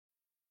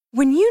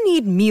When you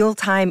need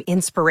mealtime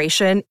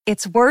inspiration,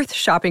 it's worth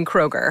shopping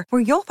Kroger,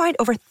 where you'll find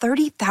over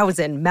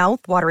 30,000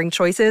 mouth-watering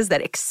choices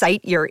that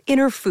excite your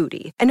inner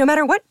foodie. And no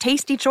matter what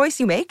tasty choice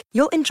you make,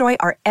 you'll enjoy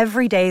our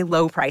everyday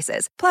low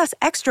prices, plus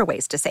extra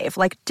ways to save,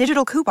 like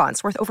digital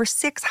coupons worth over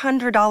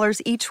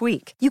 $600 each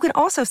week. You can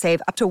also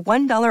save up to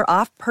 $1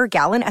 off per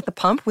gallon at the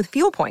pump with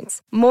fuel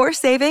points. More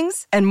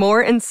savings and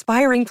more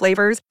inspiring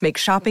flavors make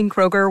shopping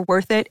Kroger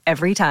worth it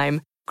every time.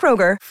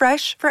 Kroger,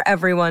 fresh for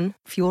everyone.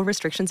 Fuel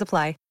restrictions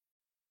apply.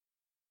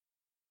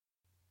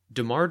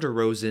 DeMar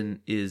DeRozan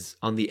is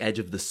on the edge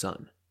of the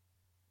sun.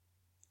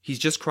 He's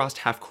just crossed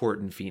half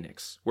court in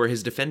Phoenix, where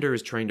his defender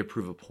is trying to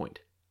prove a point.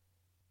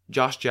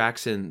 Josh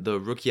Jackson, the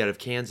rookie out of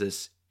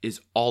Kansas,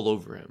 is all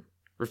over him,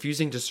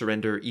 refusing to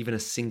surrender even a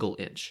single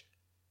inch.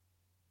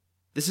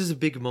 This is a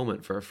big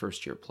moment for a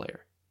first-year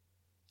player.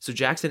 So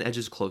Jackson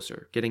edges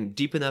closer, getting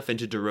deep enough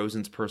into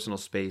DeRozan's personal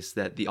space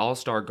that the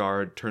all-star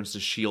guard turns to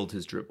shield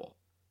his dribble.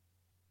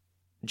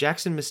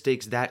 Jackson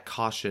mistakes that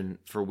caution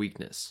for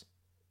weakness,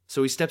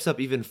 so he steps up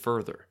even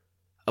further,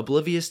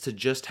 oblivious to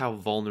just how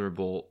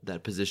vulnerable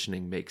that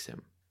positioning makes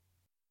him.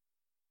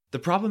 The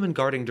problem in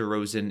guarding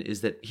DeRozan is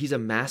that he's a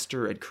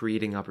master at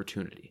creating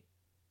opportunity.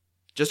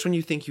 Just when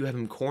you think you have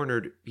him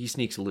cornered, he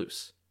sneaks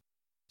loose.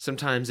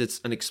 Sometimes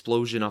it's an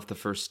explosion off the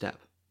first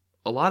step.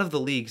 A lot of the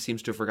league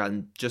seems to have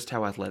forgotten just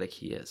how athletic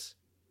he is.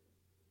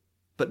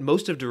 But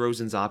most of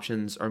DeRozan's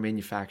options are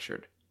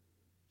manufactured.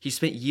 He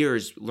spent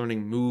years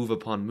learning move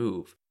upon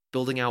move,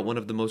 building out one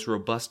of the most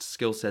robust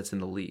skill sets in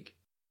the league.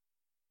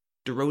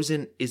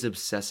 DeRozan is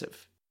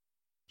obsessive.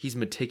 He's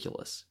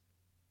meticulous.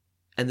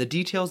 And the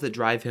details that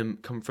drive him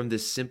come from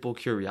this simple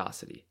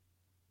curiosity.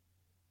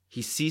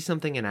 He sees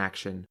something in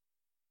action,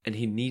 and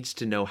he needs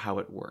to know how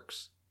it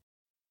works.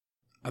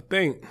 I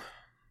think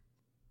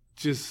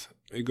just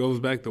it goes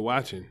back to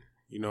watching,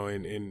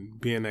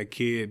 and being that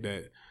kid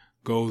that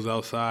goes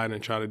outside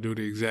and try to do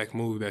the exact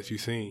move that you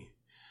seen.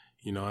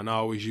 And I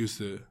always used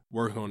to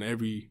work on I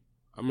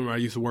remember I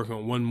used to work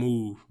on one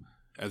move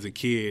as a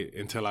kid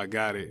until I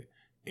got it.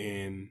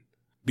 And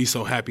be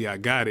so happy I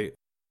got it.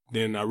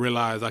 Then I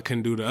realized I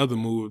couldn't do the other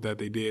move that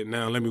they did.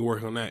 Now let me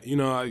work on that.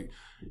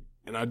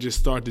 I just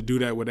start to do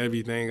that with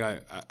everything I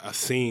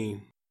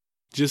seen.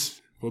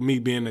 Just for me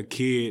being a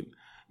kid,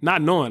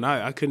 not knowing,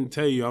 I couldn't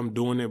tell you I'm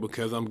doing it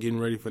because I'm getting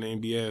ready for the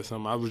NBA or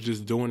something. I was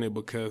just doing it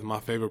because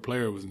my favorite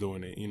player was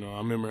doing it. I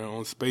remember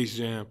on Space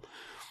Jam,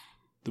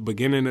 the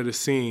beginning of the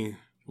scene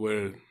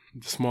where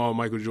the small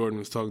Michael Jordan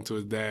was talking to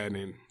his dad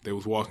and they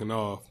was walking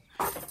off.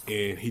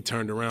 And he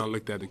turned around,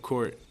 looked at the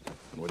court.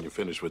 When you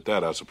finish with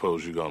that, I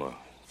suppose you're gonna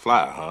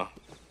fly, huh?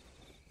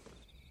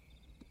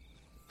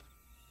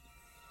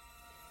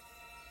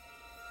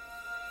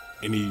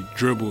 And he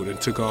dribbled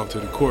and took off to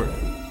the court.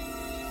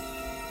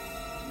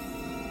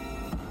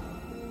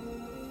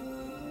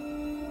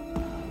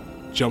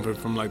 Jumping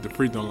from the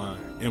free throw line,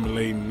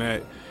 emulating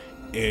that.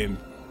 And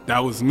that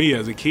was me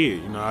as a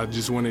kid. I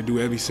just wanted to do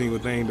every single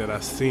thing that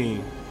I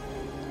seen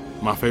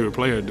my favorite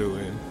player do.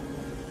 And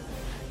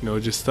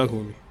it just stuck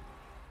with me.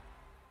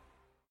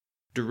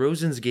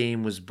 DeRozan's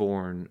game was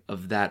born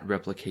of that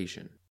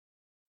replication.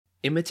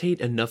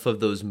 Imitate enough of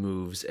those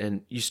moves,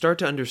 and you start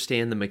to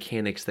understand the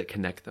mechanics that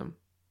connect them.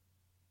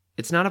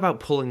 It's not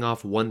about pulling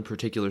off one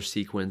particular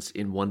sequence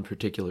in one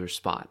particular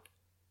spot.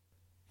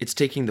 It's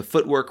taking the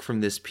footwork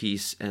from this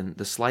piece and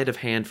the sleight of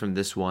hand from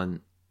this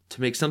one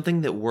to make something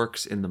that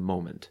works in the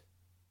moment.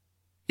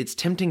 It's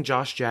tempting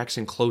Josh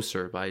Jackson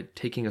closer by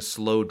taking a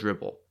slow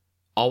dribble,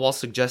 all while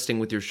suggesting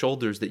with your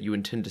shoulders that you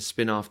intend to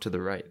spin off to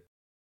the right.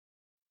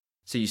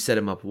 So you set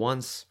him up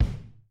once,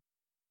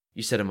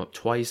 you set him up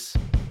twice,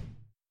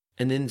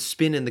 and then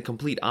spin in the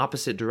complete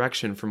opposite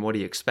direction from what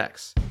he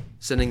expects,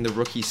 sending the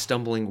rookie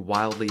stumbling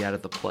wildly out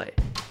of the play.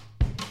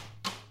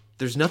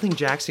 There's nothing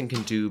Jackson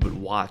can do but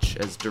watch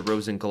as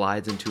DeRozan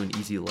glides into an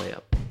easy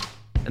layup.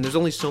 And there's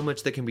only so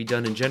much that can be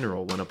done in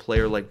general when a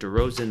player like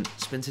DeRozan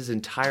spends his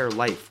entire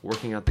life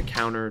working out the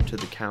counter to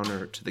the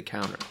counter to the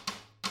counter.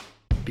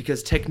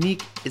 Because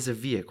technique is a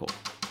vehicle.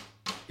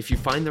 If you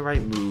find the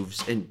right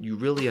moves and you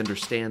really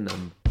understand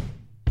them,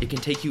 it can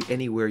take you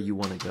anywhere you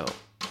want to go.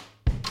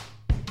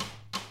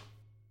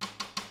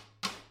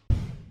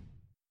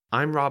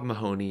 I'm Rob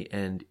Mahoney,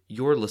 and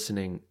you're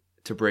listening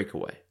to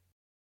Breakaway.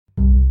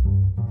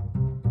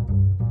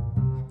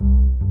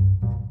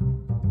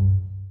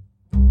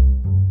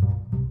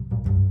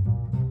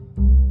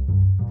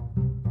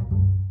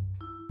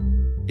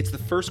 It's the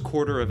first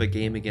quarter of a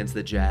game against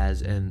the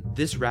Jazz, and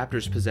this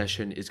Raptors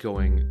possession is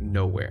going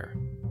nowhere.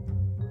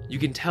 You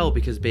can tell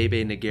because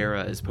Bebe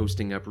Nogueira is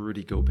posting up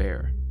Rudy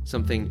Gobert,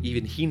 something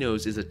even he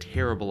knows is a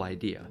terrible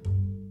idea.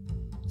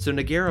 So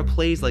Nogueira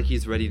plays like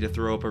he's ready to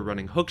throw up a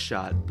running hook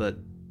shot, but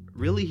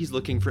really he's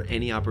looking for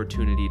any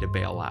opportunity to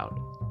bail out.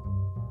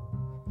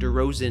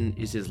 DeRozan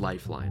is his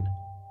lifeline.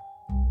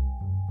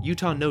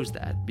 Utah knows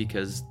that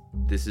because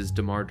this is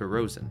DeMar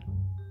DeRozan.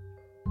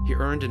 He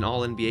earned an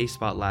All-NBA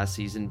spot last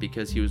season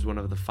because he was one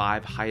of the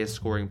 5 highest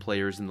scoring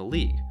players in the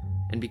league,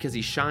 and because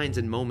he shines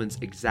in moments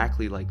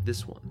exactly like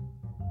this one.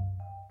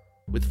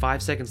 With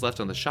 5 seconds left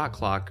on the shot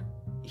clock,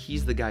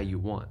 he's the guy you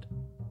want.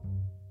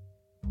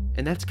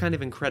 And that's kind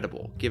of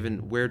incredible,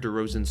 given where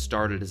DeRozan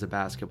started as a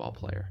basketball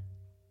player.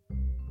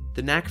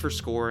 The knack for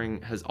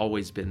scoring has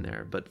always been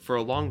there, but for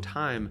a long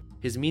time,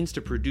 his means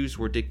to produce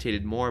were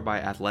dictated more by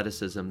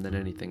athleticism than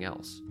anything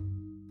else.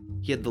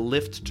 He had the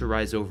lift to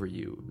rise over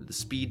you, the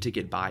speed to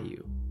get by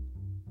you.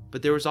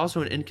 But there was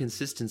also an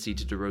inconsistency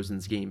to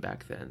DeRozan's game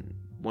back then,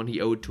 one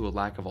he owed to a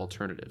lack of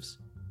alternatives.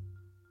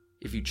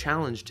 If you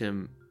challenged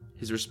him,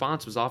 his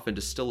response was often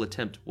to still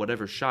attempt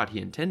whatever shot he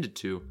intended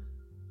to,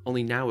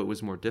 only now it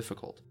was more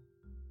difficult.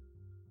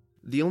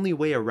 The only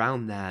way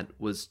around that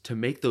was to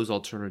make those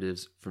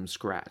alternatives from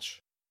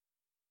scratch.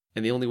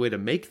 And the only way to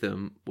make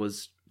them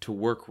was to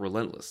work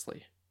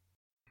relentlessly.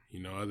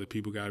 You know, other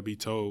people got to be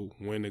told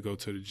when to go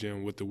to the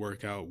gym, what to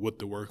work out, what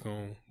to work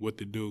on, what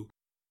to do.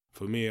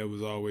 For me, it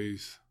was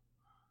always,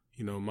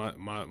 you know, my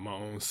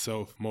own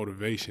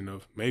self-motivation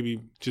of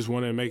maybe just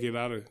wanting to make it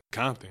out of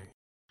Compton.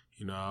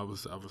 You know, I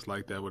was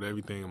like that with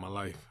everything in my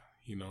life,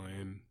 you know,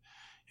 and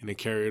it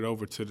carried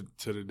over to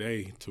the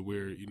day to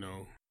where, you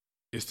know,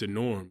 it's the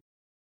norm.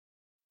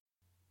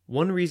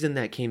 One reason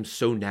that came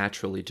so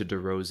naturally to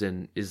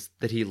DeRozan is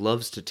that he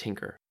loves to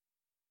tinker.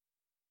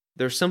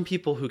 There are some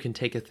people who can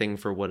take a thing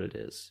for what it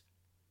is.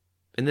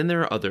 And then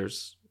there are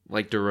others,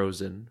 like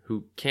DeRozan,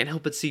 who can't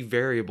help but see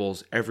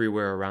variables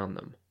everywhere around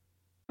them.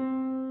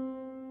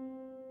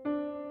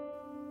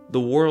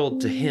 The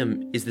world, to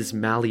him, is this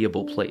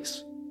malleable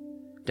place,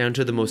 down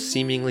to the most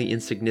seemingly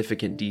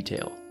insignificant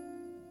detail.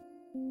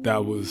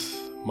 That was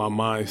my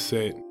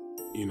mindset,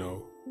 you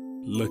know,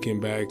 looking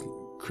back,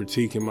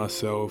 critiquing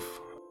myself,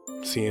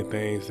 seeing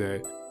things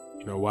that,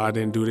 you know, why I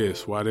didn't do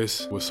this, why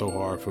this was so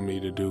hard for me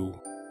to do.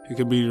 It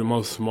could be the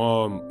most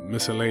small,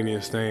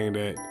 miscellaneous thing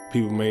that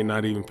people may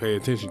not even pay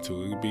attention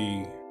to. It could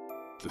be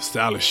the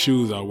style of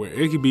shoes I wear.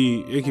 It could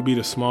be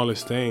the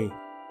smallest thing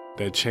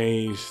that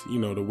changed, you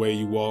know, the way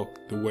you walk,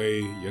 the way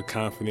your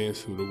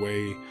confidence, or the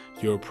way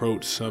you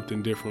approach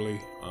something differently.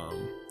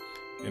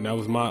 And that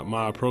was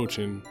my approach,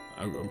 and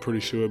I'm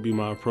pretty sure it'd be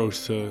my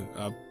approach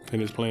to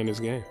finish playing this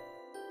game.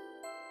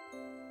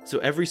 So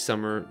every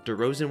summer,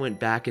 DeRozan went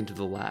back into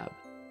the lab.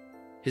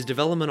 His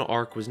developmental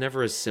arc was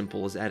never as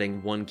simple as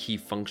adding one key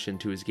function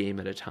to his game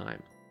at a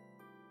time.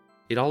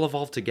 It all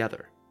evolved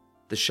together.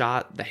 The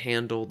shot, the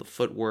handle, the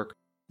footwork,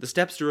 the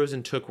steps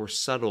DeRozan took were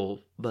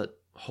subtle, but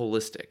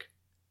holistic.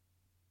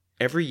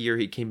 Every year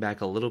he came back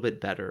a little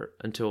bit better,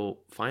 until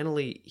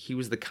finally he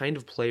was the kind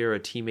of player a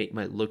teammate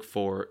might look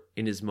for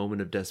in his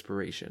moment of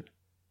desperation.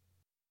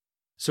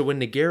 So when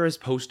Nogueira's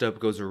post-up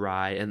goes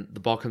awry and the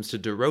ball comes to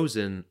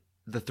DeRozan,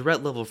 the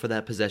threat level for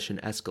that possession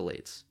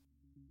escalates.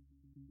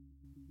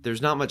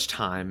 There's not much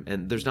time,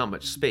 and there's not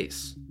much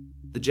space.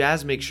 The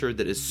Jazz make sure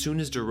that as soon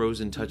as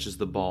DeRozan touches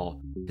the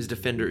ball, his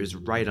defender is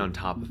right on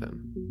top of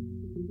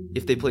him.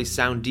 If they play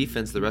sound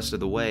defense the rest of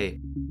the way,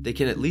 they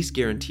can at least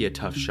guarantee a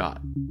tough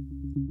shot.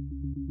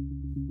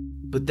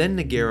 But then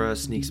Nogueira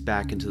sneaks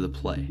back into the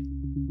play.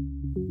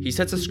 He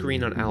sets a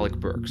screen on Alec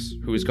Burks,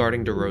 who is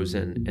guarding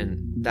DeRozan,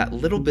 and that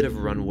little bit of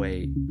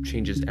runway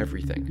changes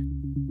everything.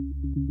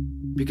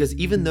 Because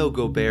even though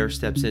Gobert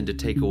steps in to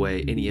take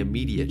away any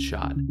immediate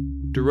shot,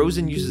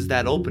 DeRozan uses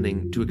that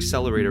opening to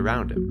accelerate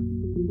around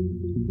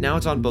him. Now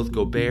it's on both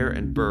Gobert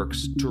and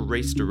Burks to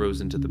race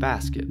DeRozan to the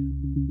basket.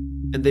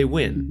 And they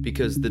win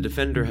because the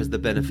defender has the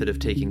benefit of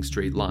taking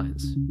straight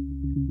lines.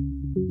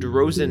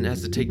 DeRozan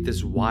has to take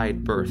this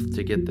wide berth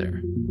to get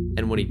there,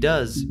 and when he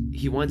does,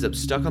 he winds up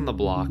stuck on the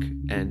block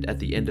and at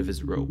the end of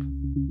his rope.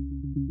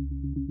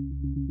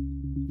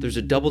 There's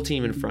a double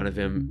team in front of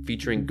him,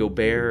 featuring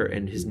Gobert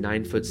and his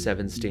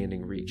 9'7"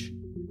 standing reach.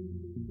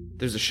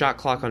 There's a shot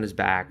clock on his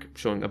back,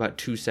 showing about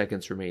 2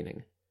 seconds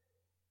remaining.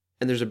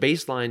 And there's a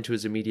baseline to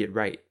his immediate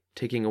right,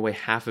 taking away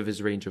half of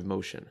his range of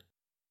motion.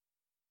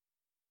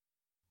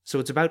 So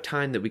it's about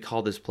time that we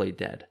call this play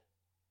dead.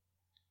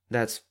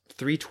 That's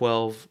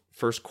 3:12,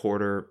 first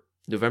quarter,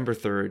 November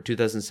 3rd,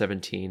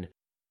 2017.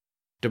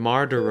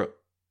 DeMar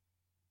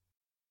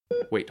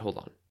Wait, hold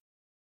on.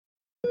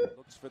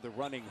 Looks for the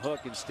running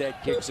hook, instead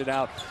kicks it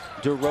out.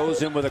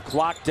 DeRozan with a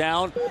clock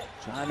down,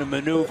 trying to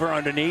maneuver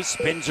underneath,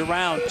 spins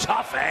around,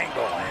 tough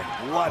angle,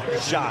 and what a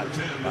shot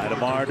by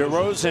DeMar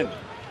DeRozan.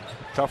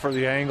 Tougher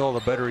the angle, the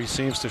better he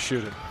seems to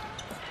shoot it.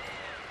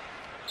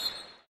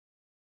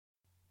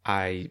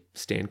 I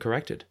stand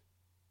corrected.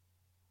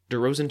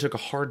 DeRozan took a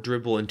hard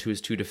dribble into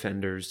his two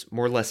defenders,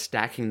 more or less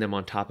stacking them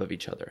on top of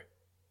each other.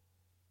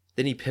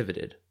 Then he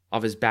pivoted,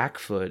 off his back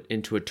foot,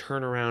 into a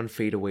turnaround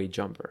fadeaway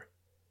jumper.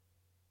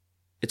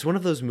 It's one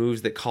of those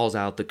moves that calls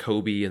out the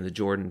Kobe and the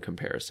Jordan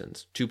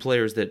comparisons, two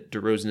players that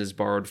DeRozan has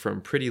borrowed from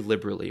pretty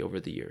liberally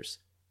over the years.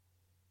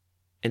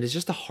 And it's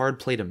just a hard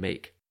play to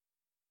make.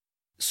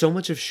 So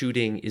much of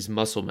shooting is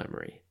muscle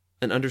memory,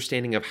 an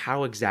understanding of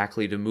how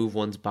exactly to move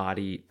one's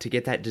body to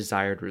get that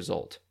desired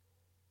result.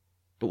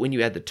 But when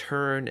you add the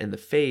turn and the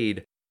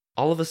fade,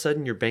 all of a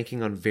sudden you're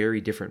banking on very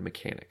different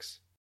mechanics.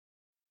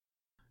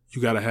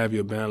 You got to have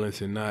your balance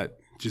and not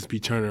just be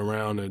turning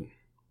around and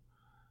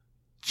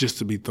just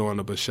to be throwing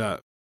up a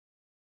shot.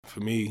 For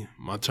me,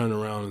 my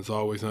turnaround is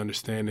always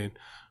understanding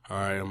all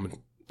right, I'm going to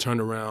turn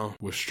around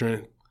with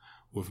strength,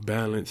 with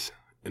balance,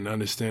 and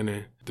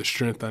understanding the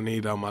strength I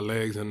need out my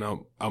legs and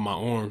out my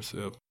arms,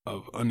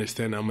 of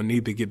understanding I'm going to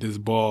need to get this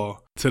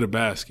ball to the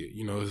basket.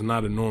 You know, it's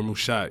not a normal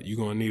shot. You're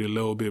going to need a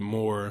little bit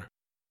more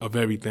of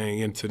everything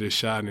into this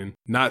shot and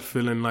not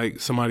feeling like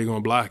somebody going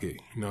to block it.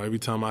 You know, every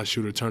time I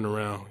shoot a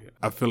turnaround,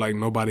 I feel like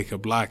nobody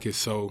could block it.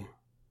 So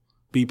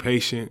be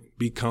patient,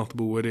 be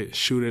comfortable with it,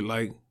 shoot it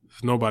like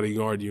there's nobody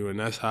guard you. And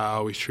that's how I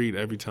always treat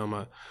every time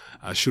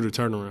I shoot a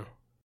turnaround.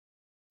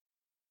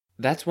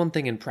 That's one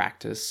thing in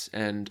practice,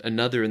 and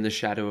another in the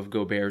shadow of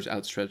Gobert's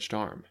outstretched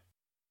arm.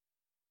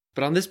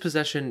 But on this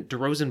possession,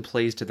 DeRozan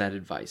plays to that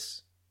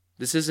advice.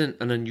 This isn't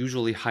an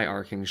unusually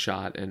high-arcing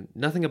shot, and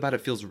nothing about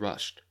it feels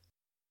rushed.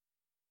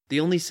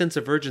 The only sense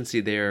of urgency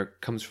there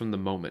comes from the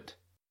moment.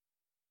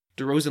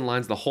 DeRozan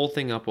lines the whole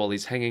thing up while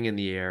he's hanging in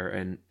the air,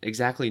 and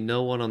exactly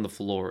no one on the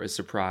floor is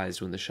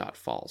surprised when the shot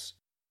falls.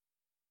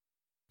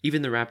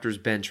 Even the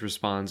Raptors bench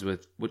responds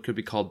with what could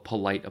be called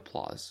polite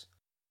applause.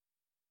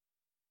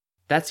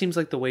 That seems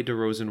like the way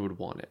DeRozan would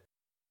want it.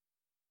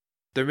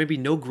 There may be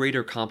no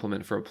greater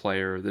compliment for a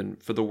player than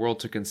for the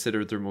world to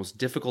consider their most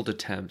difficult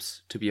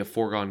attempts to be a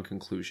foregone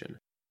conclusion.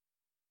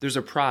 There's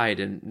a pride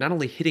in not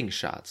only hitting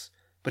shots,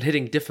 but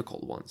hitting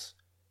difficult ones.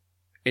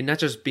 In not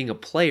just being a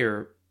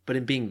player, but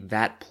in being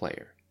that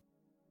player.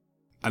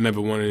 I never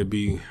wanted to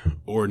be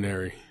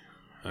ordinary.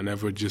 I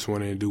never just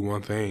wanted to do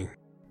one thing.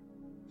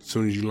 As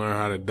soon as you learn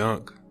how to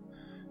dunk,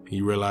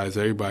 you realize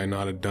everybody know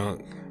how to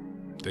dunk.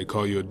 They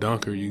call you a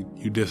dunker,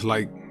 you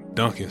dislike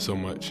dunking so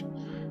much.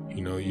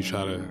 You know, you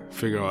try to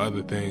figure out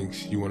other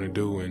things you want to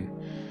do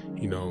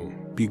and, you know,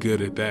 be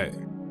good at that.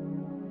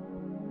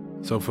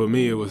 So for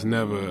me, it was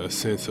never a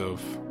sense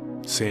of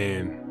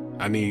saying,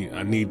 I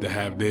need to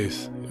have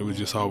this. It was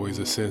just always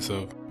a sense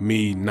of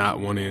me not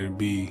wanting to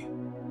be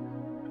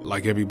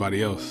like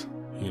everybody else.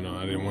 You know,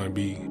 I didn't want to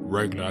be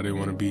regular. I didn't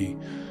want to be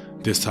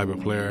this type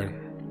of player,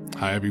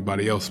 how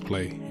everybody else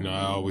play. You know,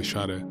 I always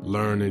try to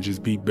learn and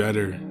just be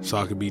better so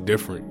I could be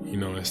different, you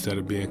know, instead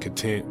of being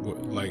content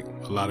with, like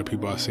a lot of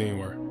people I've seen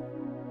were.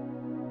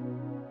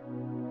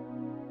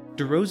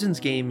 DeRozan's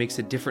game makes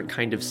a different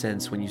kind of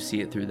sense when you see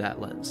it through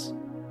that lens.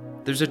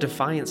 There's a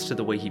defiance to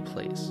the way he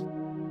plays.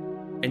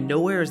 And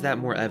nowhere is that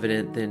more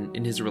evident than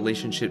in his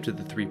relationship to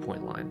the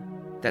three-point line,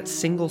 that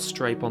single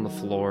stripe on the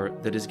floor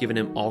that has given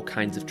him all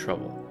kinds of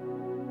trouble.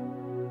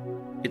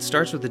 It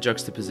starts with the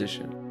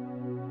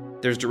juxtaposition.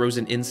 There's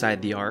DeRozan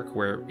inside the arc,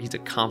 where he's a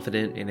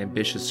confident and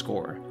ambitious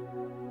scorer.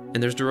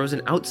 And there's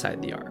DeRozan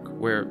outside the arc,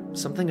 where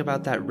something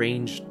about that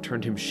range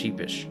turned him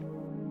sheepish.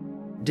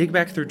 Dig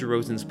back through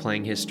DeRozan's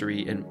playing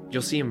history and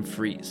you'll see him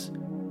freeze,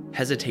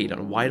 hesitate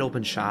on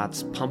wide-open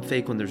shots, pump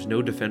fake when there's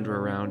no defender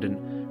around,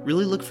 and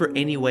really look for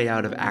any way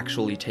out of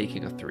actually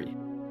taking a three.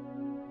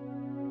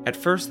 At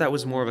first, that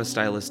was more of a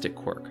stylistic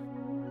quirk.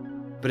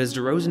 But as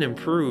DeRozan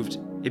improved,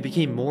 it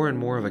became more and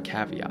more of a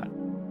caveat.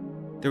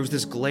 There was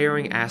this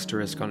glaring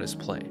asterisk on his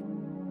play.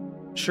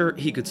 Sure,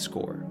 he could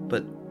score,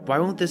 but why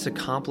won't this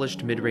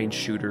accomplished mid-range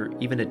shooter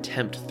even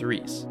attempt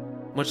threes,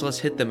 much less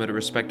hit them at a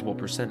respectable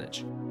percentage?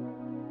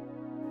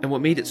 And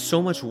what made it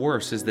so much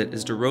worse is that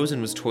as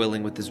DeRozan was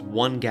toiling with this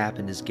one gap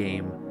in his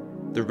game,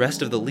 the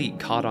rest of the league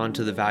caught on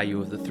to the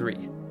value of the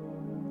three.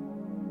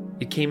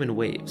 It came in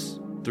waves,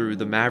 through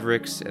the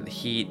Mavericks and the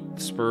Heat,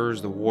 the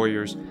Spurs, the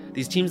Warriors,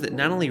 these teams that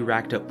not only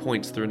racked up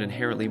points through an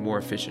inherently more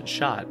efficient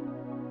shot,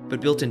 but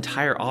built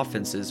entire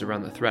offenses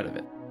around the threat of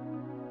it.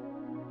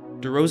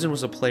 DeRozan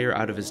was a player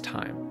out of his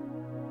time.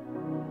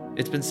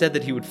 It's been said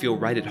that he would feel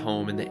right at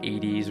home in the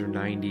 80s or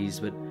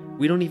 90s, but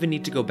we don't even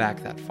need to go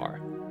back that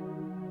far.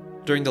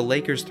 During the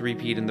Lakers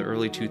three-peat in the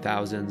early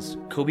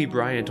 2000s, Kobe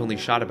Bryant only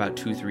shot about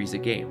 2 threes a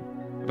game,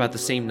 about the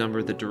same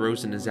number that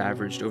DeRozan has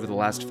averaged over the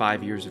last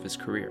 5 years of his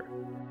career.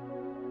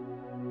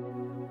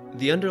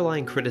 The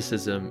underlying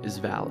criticism is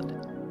valid.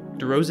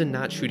 DeRozan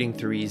not shooting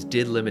threes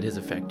did limit his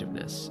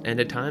effectiveness, and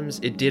at times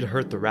it did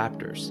hurt the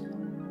Raptors.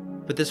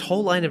 But this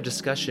whole line of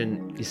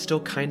discussion is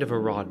still kind of a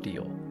raw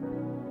deal.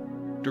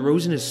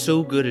 DeRozan is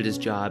so good at his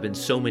job in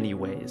so many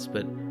ways,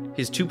 but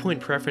his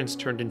two-point preference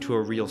turned into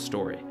a real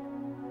story.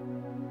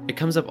 It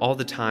comes up all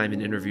the time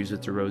in interviews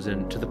with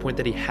DeRozan to the point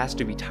that he has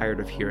to be tired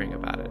of hearing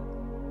about it.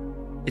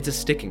 It's a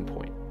sticking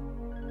point.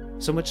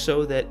 So much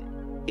so that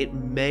it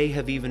may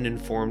have even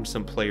informed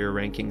some player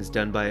rankings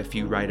done by a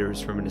few writers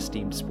from an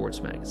esteemed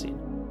sports magazine.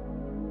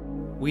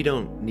 We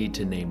don't need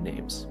to name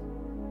names.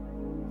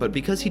 But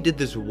because he did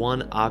this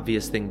one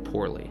obvious thing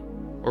poorly,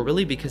 or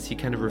really because he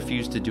kind of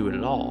refused to do it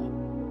at all,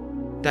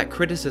 that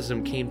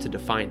criticism came to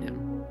define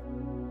him.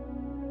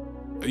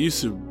 I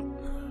used to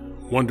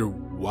wonder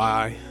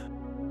why.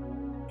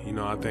 You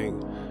know, I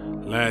think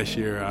last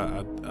year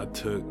I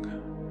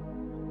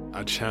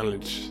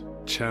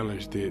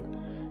challenged it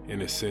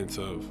in a sense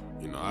of,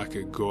 you know, I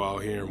could go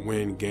out here and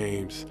win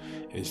games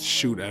and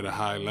shoot at a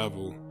high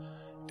level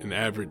and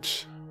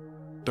average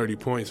 30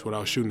 points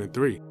without shooting a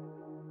three.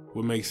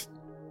 What makes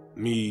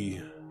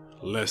me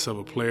less of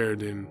a player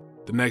than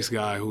the next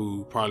guy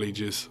who probably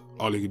just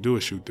all he could do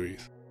is shoot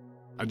threes?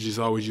 I just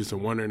always used to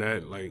wonder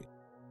that, like,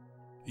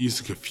 It used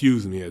to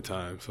confuse me at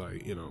times,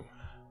 like,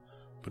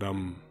 but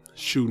I'm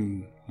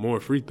shooting more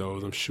free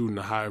throws. I'm shooting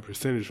a higher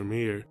percentage from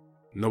here.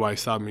 Nobody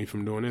stopped me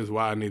from doing this.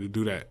 Why I need to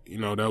do that?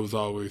 That was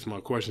always my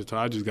question. So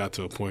I just got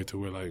to a point to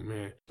where, like,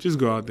 man, just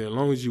go out there. As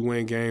long as you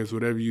win games,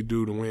 whatever you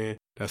do to win,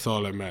 that's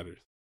all that matters.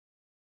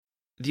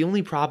 The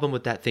only problem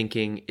with that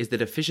thinking is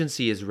that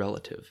efficiency is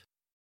relative.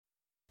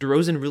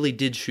 DeRozan really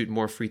did shoot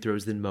more free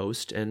throws than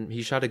most, and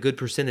he shot a good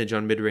percentage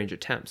on mid-range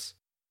attempts.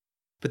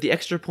 But the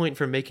extra point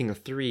from making a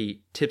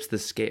three tips the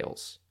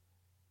scales.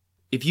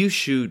 If you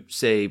shoot,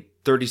 say,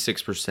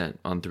 36%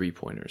 on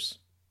three-pointers,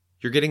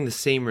 you're getting the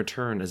same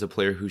return as a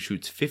player who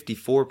shoots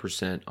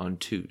 54% on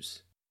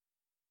twos.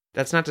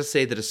 That's not to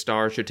say that a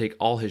star should take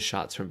all his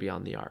shots from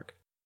beyond the arc.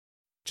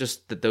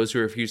 Just that those who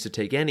refuse to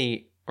take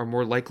any are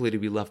more likely to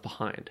be left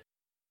behind.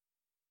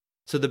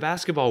 So the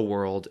basketball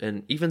world,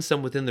 and even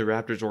some within the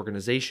Raptors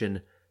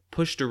organization,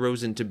 pushed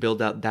DeRozan to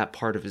build out that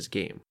part of his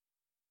game.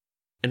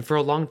 And for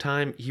a long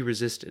time, he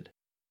resisted.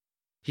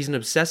 He's an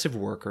obsessive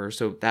worker,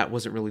 so that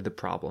wasn't really the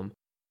problem.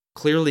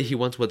 Clearly, he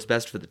wants what's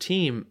best for the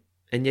team,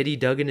 and yet he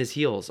dug in his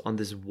heels on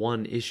this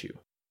one issue.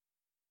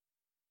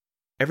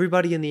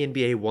 Everybody in the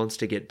NBA wants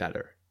to get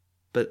better,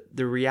 but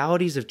the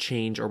realities of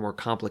change are more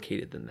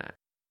complicated than that.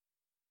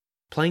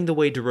 Playing the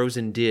way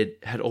DeRozan did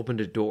had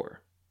opened a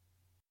door.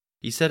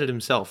 He said it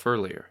himself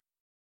earlier.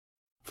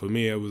 For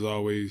me, it was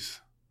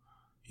always,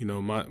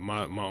 my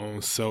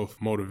own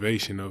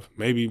self-motivation of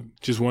maybe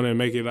just wanting to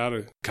make it out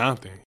of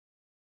Compton.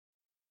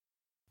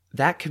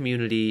 That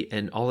community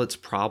and all its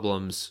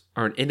problems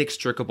are an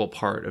inextricable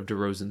part of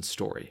DeRozan's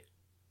story.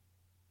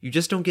 You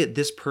just don't get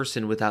this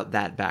person without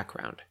that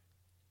background.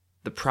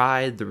 The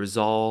pride, the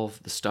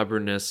resolve, the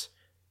stubbornness,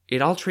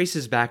 it all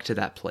traces back to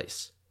that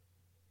place.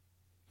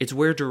 It's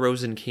where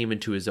DeRozan came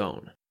into his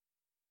own.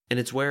 And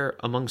it's where,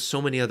 among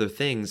so many other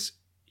things,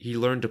 he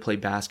learned to play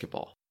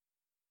basketball.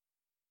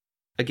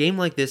 A game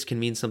like this can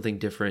mean something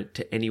different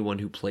to anyone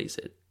who plays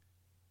it.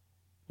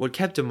 What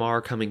kept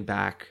DeMar coming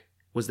back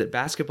was that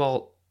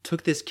basketball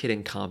took this kid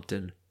in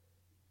Compton,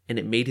 and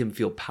it made him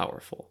feel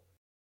powerful.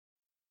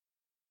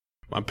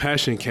 My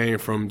passion came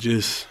from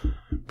just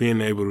being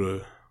able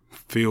to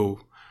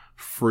feel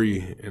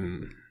free.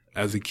 And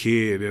as a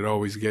kid, it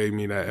always gave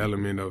me that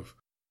element of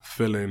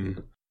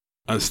feeling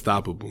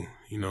unstoppable,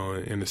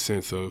 in the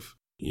sense of,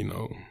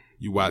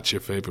 you watch your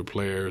favorite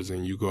players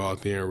and you go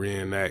out there and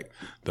reenact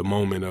the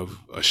moment of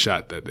a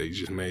shot that they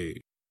just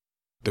made.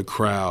 The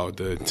crowd,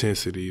 the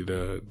intensity,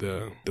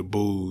 the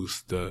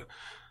boos, the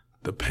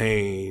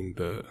pain,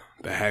 the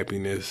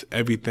happiness,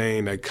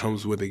 everything that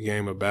comes with the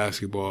game of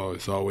basketball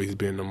has always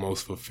been the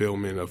most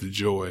fulfillment of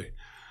joy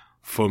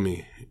for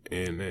me.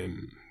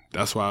 And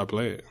that's why I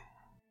play it.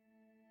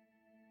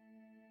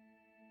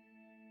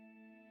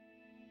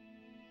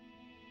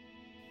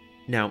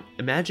 Now,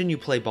 imagine you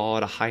play ball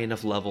at a high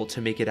enough level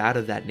to make it out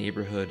of that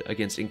neighborhood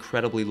against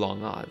incredibly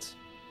long odds.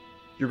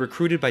 You're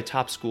recruited by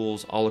top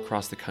schools all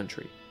across the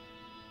country.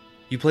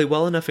 You play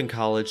well enough in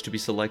college to be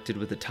selected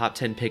with a top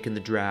 10 pick in the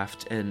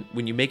draft, and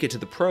when you make it to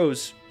the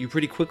pros, you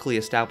pretty quickly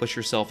establish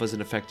yourself as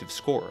an effective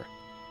scorer,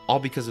 all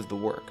because of the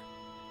work.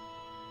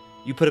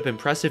 You put up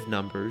impressive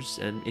numbers,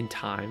 and in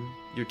time,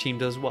 your team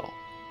does well.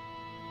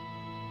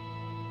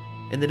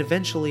 And then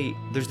eventually,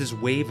 there's this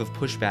wave of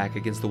pushback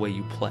against the way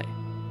you play.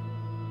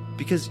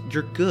 Because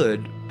you're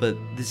good, but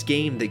this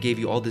game that gave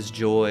you all this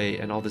joy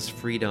and all this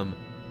freedom,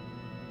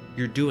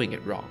 you're doing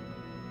it wrong.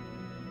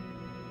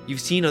 You've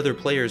seen other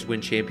players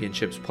win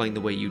championships playing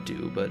the way you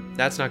do, but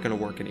that's not going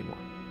to work anymore.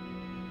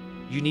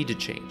 You need to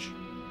change.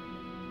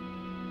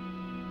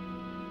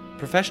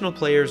 Professional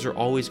players are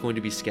always going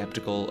to be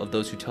skeptical of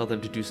those who tell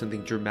them to do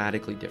something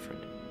dramatically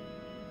different.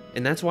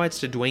 And that's why it's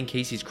to Dwayne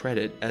Casey's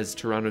credit as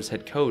Toronto's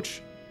head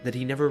coach that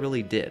he never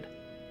really did.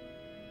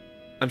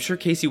 I'm sure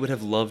Casey would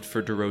have loved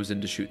for DeRozan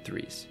to shoot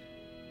threes.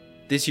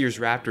 This year's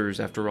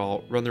Raptors, after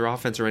all, run their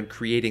offense around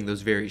creating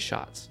those very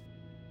shots.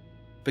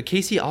 But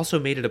Casey also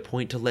made it a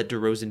point to let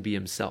DeRozan be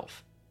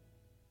himself.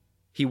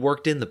 He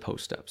worked in the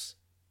post-ups.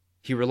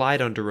 He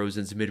relied on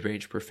DeRozan's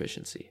mid-range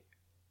proficiency.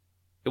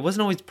 It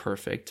wasn't always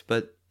perfect,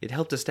 but it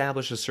helped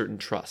establish a certain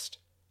trust,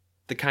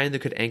 the kind that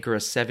could anchor a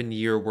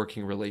 7-year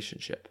working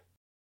relationship.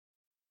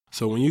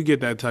 So when you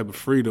get that type of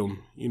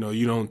freedom,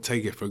 you don't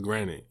take it for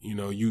granted.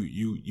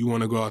 You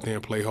want to go out there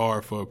and play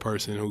hard for a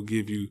person who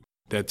give you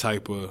that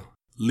type of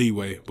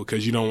leeway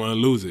because you don't want to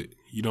lose it.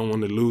 You don't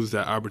want to lose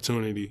that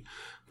opportunity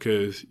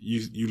because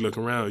you look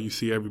around, you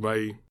see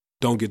everybody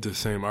don't get the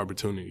same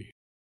opportunity.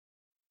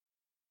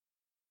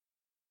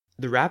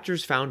 The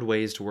Raptors found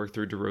ways to work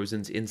through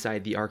DeRozan's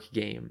inside the arc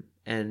game,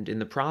 and in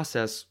the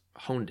process,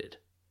 honed it.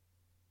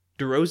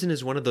 DeRozan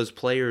is one of those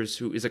players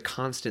who is a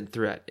constant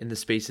threat in the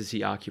spaces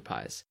he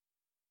occupies.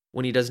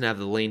 When he doesn't have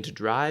the lane to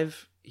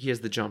drive, he has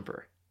the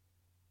jumper.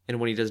 And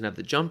when he doesn't have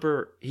the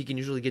jumper, he can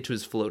usually get to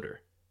his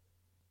floater.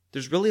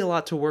 There's really a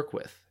lot to work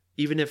with,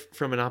 even if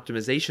from an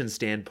optimization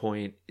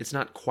standpoint, it's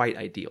not quite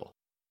ideal.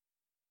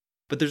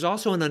 But there's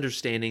also an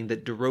understanding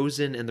that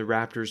DeRozan and the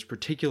Raptors'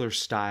 particular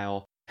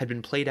style had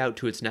been played out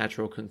to its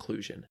natural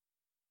conclusion.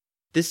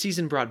 This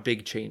season brought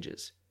big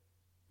changes.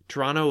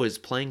 Toronto is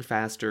playing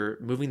faster,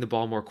 moving the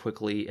ball more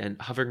quickly, and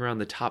hovering around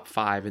the top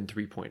 5 in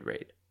three-point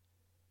rate.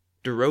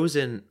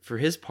 DeRozan, for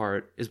his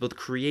part, is both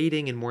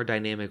creating in more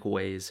dynamic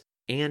ways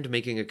and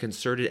making a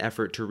concerted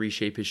effort to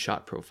reshape his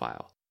shot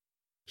profile.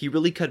 He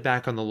really cut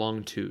back on the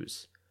long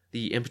twos,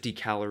 the empty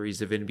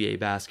calories of NBA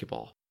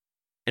basketball.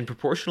 And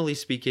proportionally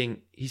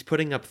speaking, he's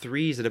putting up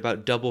threes at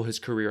about double his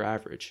career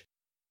average.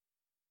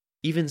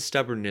 Even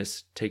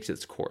stubbornness takes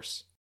its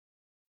course.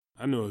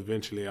 I knew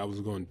eventually I was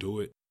going to do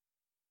it.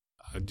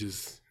 I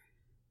just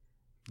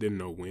didn't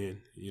know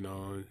when,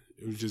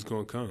 it was just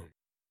going to come.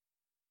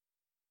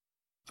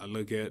 I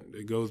look at,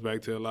 it goes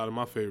back to a lot of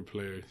my favorite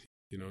players.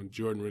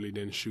 Jordan really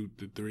didn't shoot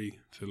the three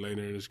till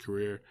later in his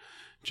career.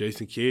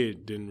 Jason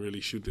Kidd didn't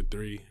really shoot the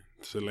three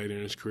till later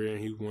in his career,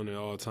 and he won an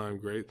all-time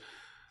great.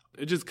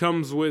 It just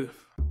comes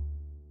with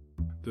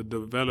the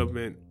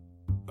development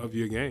of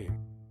your game.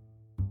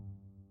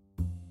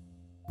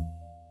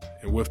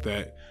 And with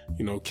that,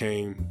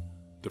 came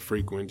the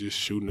frequent just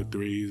shooting the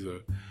threes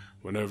or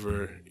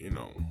whenever,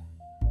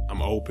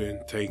 I'm open,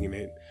 taking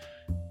it,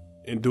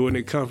 and doing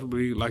it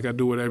comfortably like I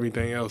do with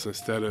everything else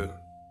instead of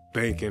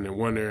thinking and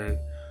wondering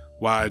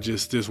why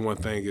just this one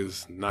thing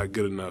is not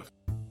good enough.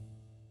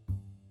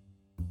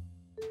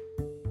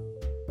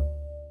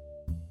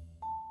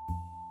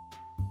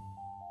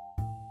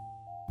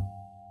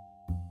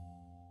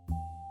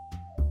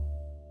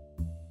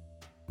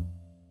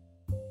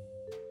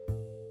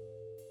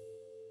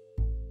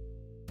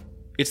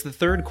 It's the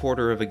third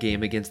quarter of a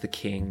game against the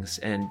Kings,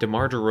 and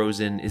DeMar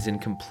DeRozan is in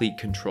complete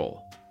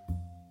control.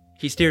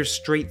 He stares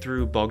straight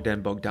through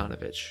Bogdan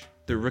Bogdanovic,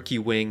 the rookie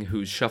wing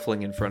who's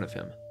shuffling in front of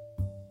him.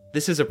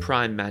 This is a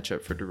prime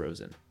matchup for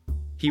DeRozan.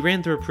 He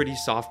ran through a pretty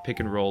soft pick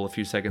and roll a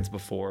few seconds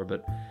before,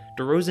 but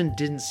DeRozan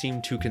didn't seem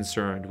too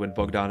concerned when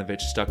Bogdanovic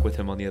stuck with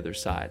him on the other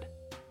side.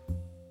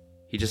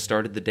 He just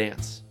started the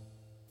dance.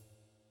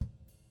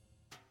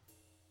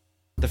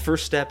 The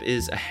first step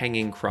is a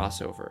hanging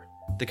crossover,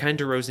 the kind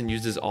DeRozan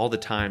uses all the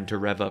time to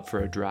rev up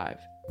for a drive.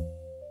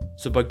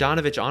 So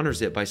Bogdanovic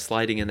honors it by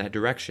sliding in that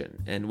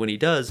direction, and when he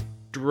does,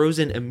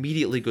 DeRozan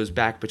immediately goes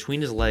back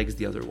between his legs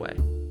the other way.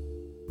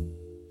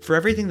 For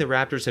everything the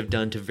Raptors have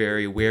done to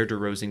vary where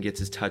DeRozan gets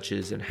his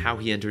touches and how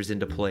he enters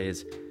into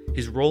plays,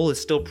 his role is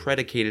still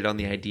predicated on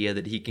the idea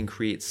that he can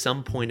create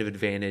some point of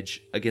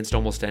advantage against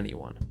almost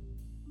anyone.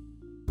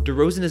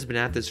 DeRozan has been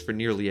at this for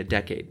nearly a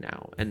decade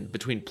now, and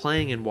between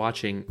playing and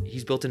watching,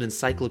 he's built an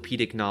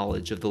encyclopedic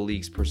knowledge of the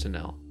league's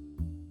personnel.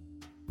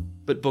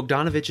 But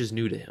Bogdanovic is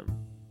new to him.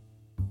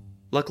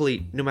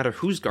 Luckily, no matter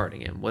who's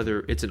guarding him,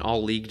 whether it's an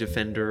all-league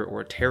defender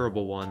or a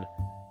terrible one,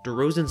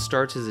 DeRozan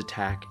starts his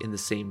attack in the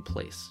same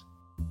place.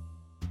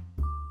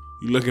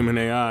 You look him in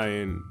the eye,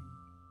 and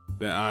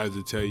their eyes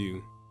will tell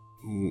you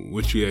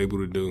what you're able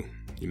to do.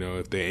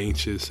 If they're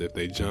anxious, if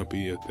they're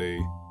jumpy, if they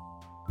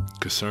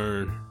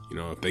concerned,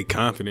 if they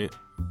confident,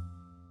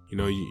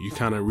 you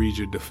kind of read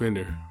your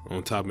defender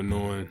on top of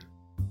knowing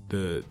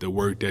the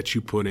work that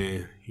you put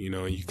in.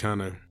 You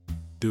kind of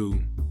do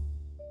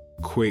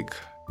quick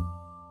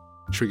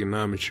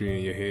trigonometry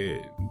in your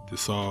head to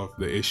solve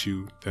the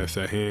issue that's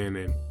at hand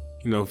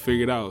and,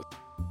 figure it out.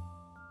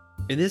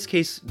 In this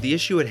case, the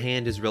issue at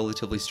hand is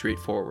relatively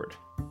straightforward.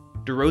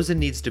 DeRozan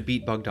needs to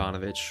beat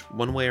Bogdanovic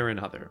one way or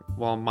another,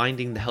 while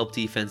minding the help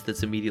defense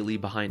that's immediately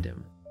behind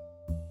him.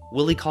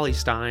 Willie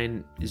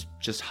Cauley-Stein is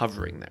just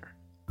hovering there.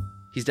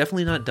 He's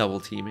definitely not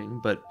double-teaming,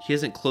 but he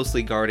isn't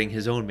closely guarding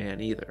his own man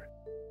either.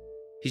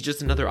 He's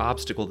just another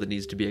obstacle that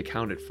needs to be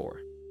accounted for.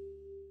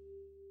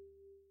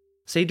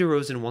 Say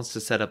DeRozan wants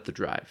to set up the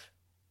drive.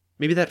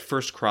 Maybe that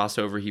first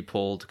crossover he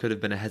pulled could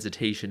have been a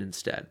hesitation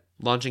instead,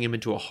 launching him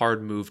into a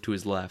hard move to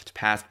his left,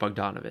 past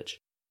Bogdanovic.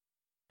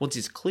 Once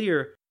he's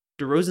clear,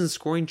 DeRozan's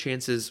scoring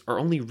chances are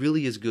only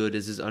really as good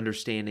as his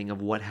understanding of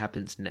what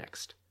happens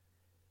next.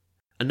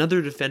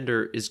 Another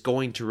defender is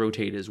going to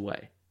rotate his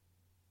way.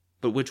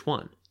 But which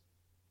one?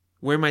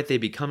 Where might they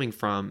be coming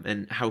from,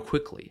 and how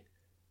quickly?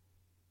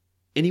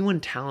 Anyone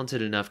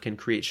talented enough can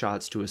create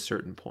shots to a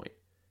certain point.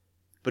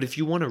 But if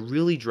you want to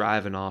really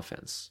drive an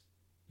offense,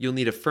 you'll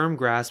need a firm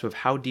grasp of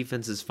how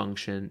defenses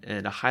function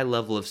and a high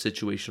level of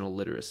situational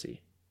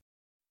literacy.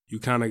 You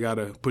kind of got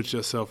to put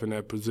yourself in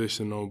that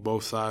position on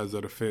both sides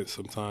of the fence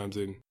sometimes,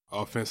 and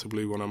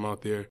offensively when I'm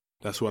out there,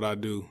 that's what I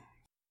do.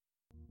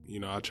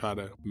 I try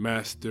to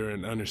master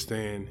and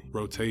understand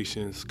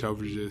rotations,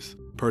 coverages,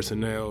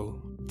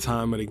 personnel,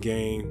 time of the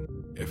game.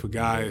 If a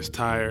guy is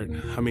tired,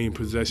 how many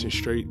possessions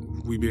straight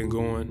we been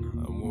going?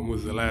 When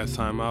was the last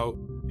time out?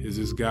 Is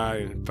this guy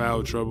in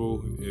foul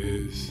trouble?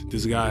 Is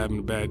this guy having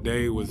a bad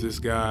day? Was this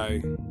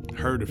guy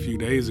hurt a few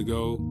days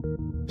ago?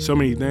 So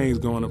many things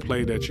go into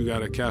play that you got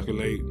to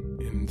calculate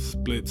in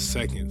split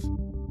seconds.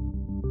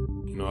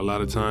 A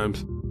lot of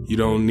times you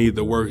don't need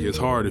to work as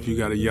hard if you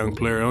got a young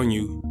player on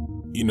you.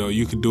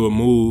 You could do a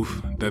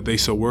move that they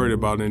so worried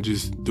about and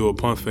just do a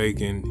pump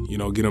fake and,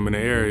 get them in the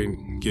air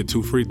and get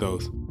 2 free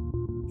throws.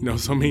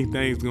 So many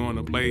things go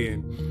into play,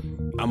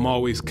 and I'm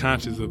always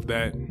conscious of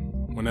that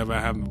whenever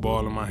I have the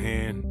ball in my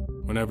hand,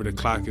 whenever the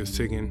clock is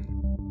ticking.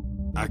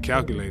 I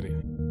calculate it.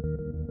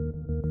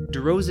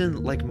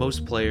 DeRozan, like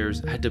most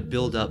players, had to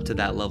build up to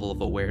that level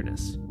of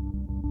awareness.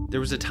 There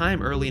was a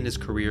time early in his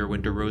career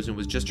when DeRozan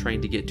was just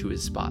trying to get to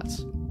his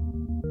spots.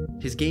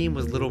 His game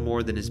was little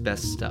more than his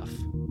best stuff,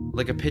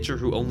 like a pitcher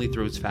who only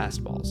throws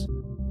fastballs.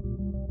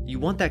 You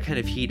want that kind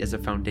of heat as a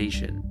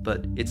foundation,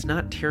 but it's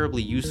not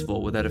terribly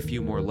useful without a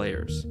few more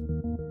layers.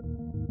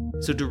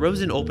 So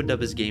DeRozan opened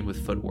up his game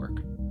with footwork.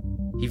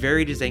 He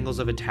varied his angles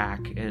of attack,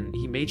 and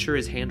he made sure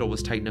his handle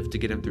was tight enough to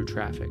get him through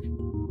traffic.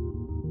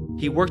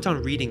 He worked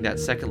on reading that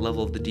second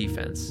level of the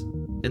defense,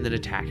 and then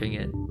attacking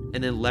it,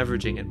 and then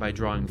leveraging it by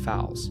drawing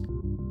fouls.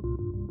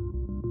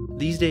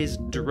 These days,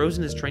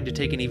 DeRozan is trying to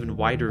take an even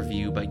wider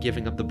view by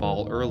giving up the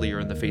ball earlier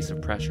in the face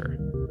of pressure,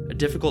 a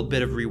difficult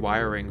bit of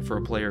rewiring for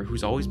a player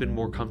who's always been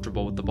more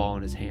comfortable with the ball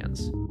in his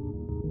hands.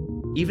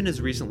 Even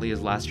as recently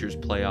as last year's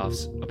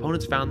playoffs,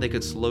 opponents found they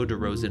could slow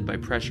DeRozan by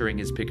pressuring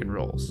his pick and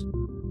rolls.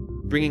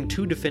 Bringing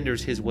two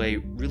defenders his way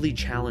really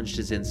challenged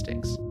his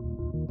instincts.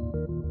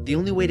 The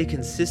only way to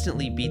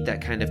consistently beat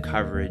that kind of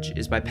coverage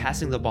is by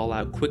passing the ball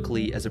out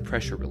quickly as a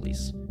pressure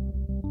release.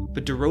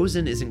 But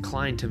DeRozan is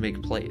inclined to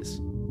make plays.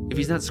 If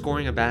he's not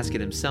scoring a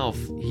basket himself,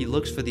 he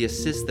looks for the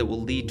assist that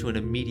will lead to an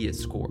immediate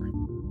score.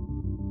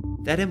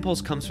 That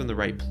impulse comes from the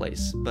right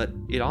place, but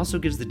it also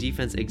gives the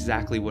defense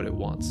exactly what it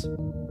wants.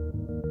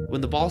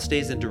 When the ball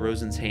stays in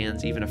DeRozan's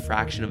hands even a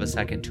fraction of a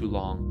second too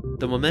long,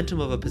 the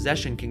momentum of a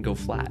possession can go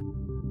flat.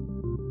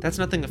 That's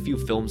nothing a few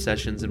film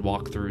sessions and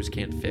walkthroughs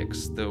can't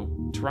fix, though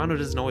Toronto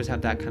doesn't always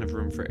have that kind of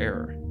room for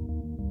error.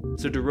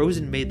 So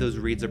DeRozan made those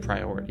reads a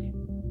priority,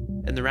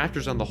 and the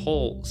Raptors on the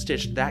whole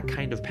stitched that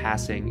kind of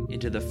passing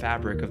into the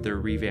fabric of their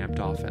revamped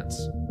offense.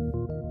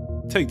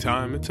 Take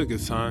time. It took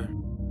its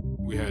time.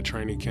 We had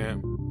training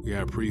camp, we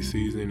had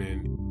preseason,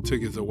 and it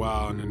took us a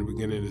while in the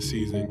beginning of the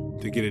season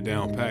to get it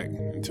down packed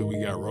until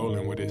we got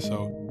rolling with it.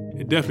 So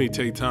it definitely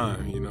takes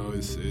time. You know,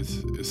 it's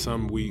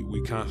something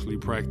we constantly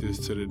practice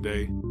to the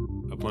day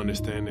of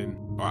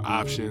understanding our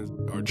options,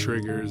 our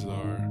triggers,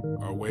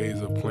 our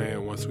ways of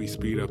playing once we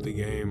speed up the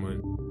game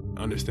and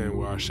understand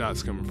where our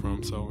shots coming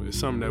from. So it's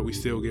something that we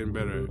still getting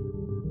better at.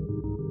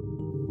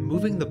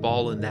 Moving the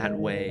ball in that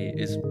way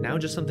is now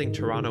just something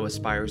Toronto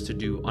aspires to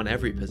do on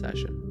every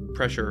possession,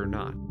 pressure or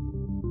not.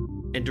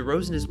 And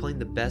DeRozan is playing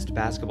the best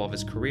basketball of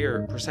his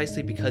career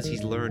precisely because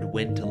he's learned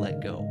when to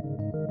let go.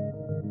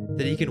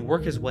 That he can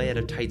work his way out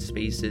of tight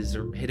spaces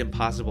or hit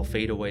impossible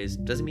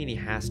fadeaways doesn't mean he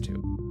has to.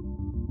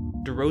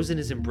 DeRozan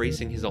is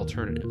embracing his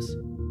alternatives.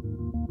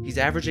 He's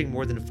averaging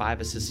more than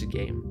 5 assists a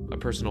game, a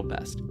personal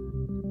best.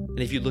 And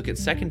if you look at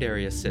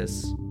secondary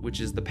assists, which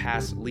is the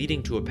pass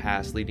leading to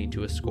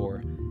a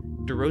score,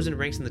 DeRozan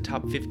ranks in the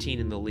top 15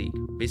 in the league,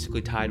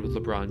 basically tied with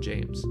LeBron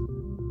James.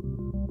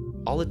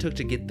 All it took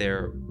to get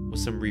there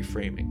was some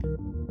reframing.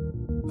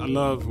 I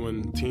love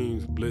when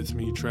teams blitz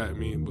me, trap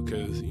me,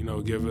 because,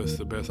 give us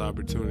the best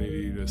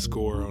opportunity to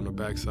score on the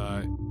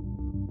backside.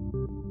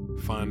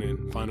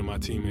 Finding my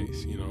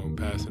teammates,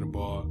 passing the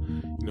ball,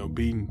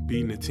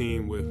 beating the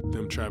team with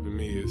them trapping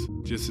me is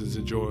just as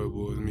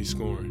enjoyable as me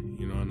scoring,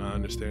 and I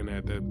understand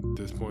that at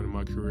this point in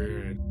my career.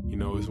 And,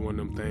 it's one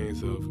of them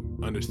things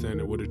of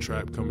understanding where the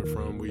trap coming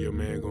from, where your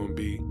man going to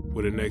be,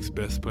 where the next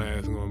best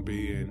pass going to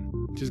be,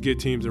 and just get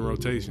teams in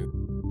rotation.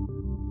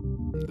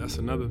 That's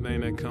another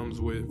thing that comes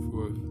with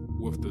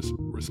the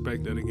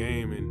respect of the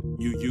game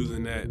and you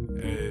using that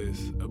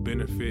as a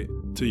benefit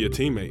to your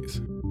teammates.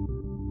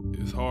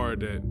 It's hard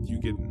that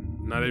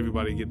not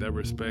everybody get that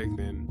respect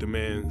and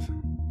demands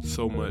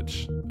so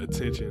much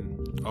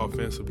attention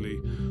offensively.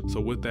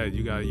 So with that,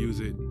 you gotta use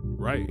it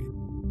right.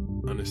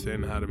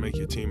 Understanding how to make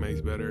your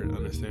teammates better,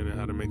 understanding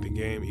how to make the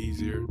game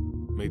easier,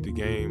 make the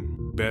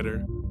game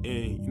better,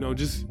 and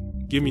just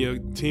give me your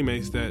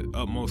teammates that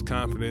utmost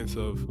confidence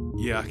of,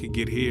 yeah, I could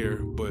get here,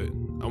 but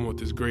I want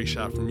this great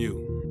shot from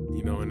you.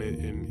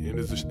 And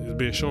it's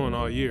been showing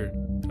all year.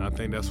 And I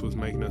think that's what's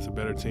making us a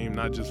better team,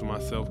 not just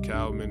myself.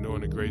 Cal been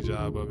doing a great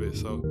job of it.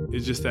 So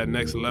it's just that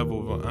next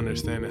level of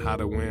understanding how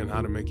to win,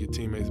 how to make your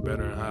teammates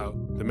better, and how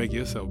to make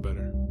yourself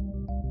better.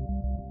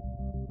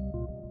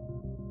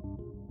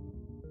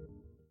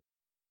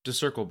 To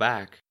circle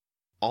back,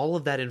 all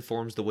of that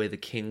informs the way the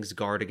Kings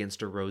guard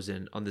against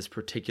DeRozan on this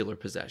particular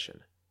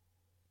possession.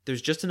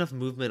 There's just enough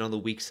movement on the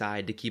weak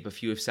side to keep a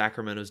few of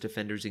Sacramento's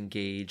defenders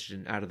engaged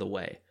and out of the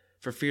way,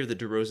 for fear that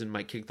DeRozan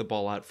might kick the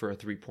ball out for a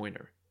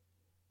three-pointer.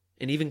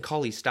 And even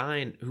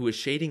Cauley-Stein, who was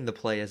shading the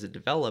play as it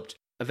developed,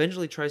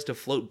 eventually tries to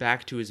float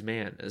back to his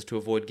man as to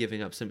avoid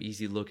giving up some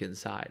easy look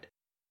inside.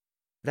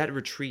 That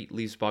retreat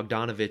leaves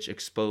Bogdanović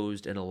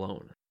exposed and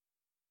alone.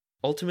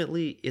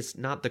 Ultimately, it's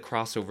not the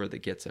crossover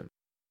that gets him.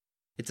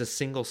 It's a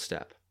single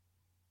step.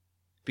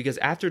 Because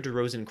after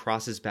DeRozan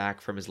crosses back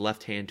from his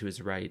left hand to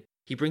his right,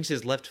 he brings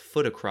his left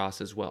foot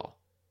across as well,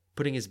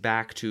 putting his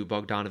back to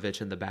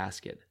Bogdanović in the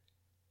basket.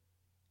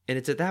 And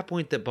it's at that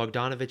point that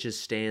Bogdanović's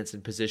stance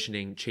and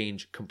positioning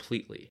change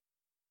completely.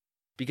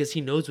 Because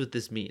he knows what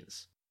this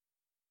means.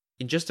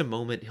 In just a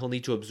moment, he'll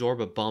need to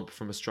absorb a bump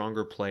from a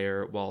stronger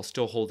player while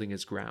still holding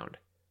his ground.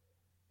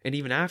 And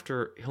even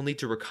after, he'll need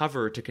to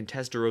recover to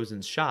contest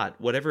DeRozan's shot,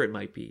 whatever it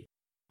might be,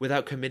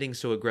 without committing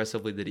so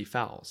aggressively that he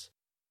fouls.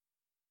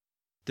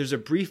 There's a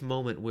brief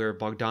moment where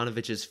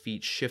Bogdanovic's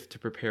feet shift to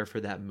prepare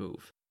for that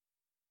move,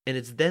 and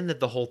it's then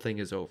that the whole thing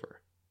is over.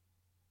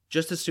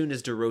 Just as soon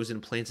as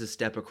DeRozan plants a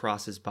step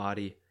across his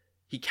body,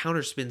 he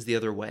counterspins the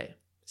other way,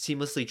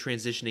 seamlessly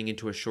transitioning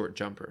into a short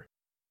jumper.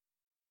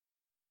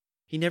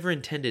 He never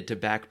intended to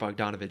back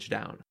Bogdanovich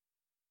down.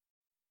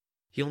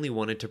 He only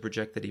wanted to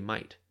project that he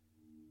might.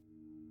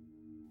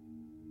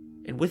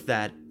 And with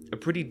that, a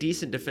pretty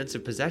decent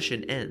defensive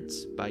possession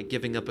ends by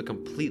giving up a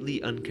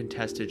completely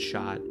uncontested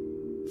shot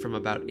from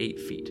about 8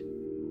 feet.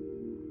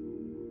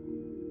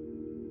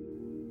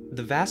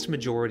 The vast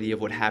majority of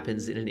what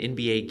happens in an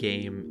NBA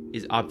game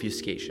is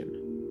obfuscation.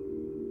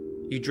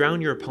 You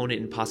drown your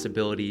opponent in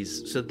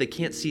possibilities so that they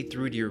can't see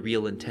through to your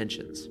real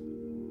intentions.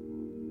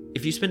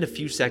 If you spend a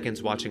few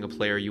seconds watching a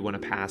player you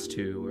want to pass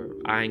to or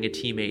eyeing a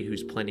teammate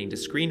who's planning to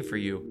screen for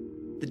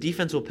you, the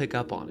defense will pick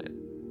up on it.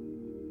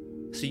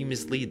 So you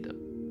mislead them.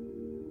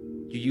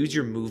 You use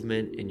your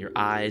movement and your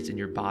eyes and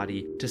your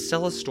body to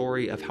sell a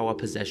story of how a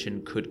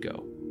possession could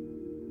go.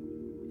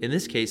 In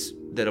this case,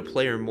 that a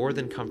player more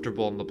than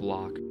comfortable on the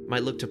block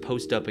might look to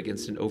post up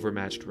against an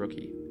overmatched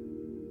rookie.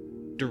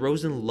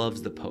 DeRozan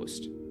loves the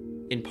post,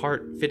 in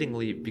part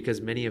fittingly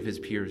because many of his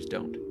peers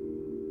don't.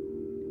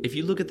 If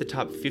you look at the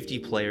top 50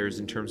 players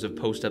in terms of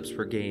post-ups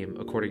per game,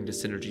 according to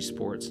Synergy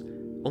Sports,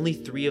 only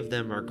 3 of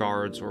them are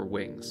guards or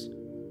wings: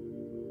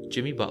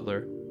 Jimmy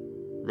Butler,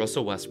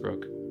 Russell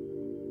Westbrook,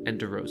 and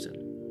DeRozan.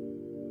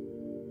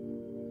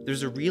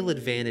 There's a real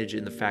advantage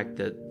in the fact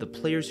that the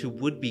players who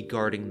would be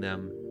guarding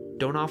them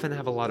don't often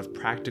have a lot of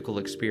practical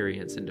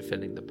experience in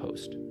defending the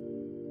post.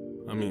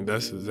 I mean,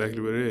 that's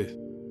exactly what it is.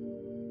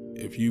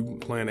 If you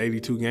playing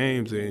 82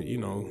 games and,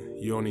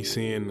 you're only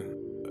seeing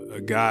a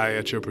guy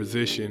at your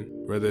position,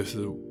 whether it's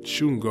a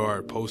shooting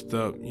guard, post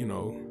up,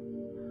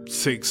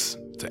 6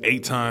 to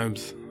 8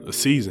 times a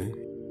season,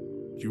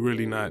 you're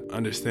really not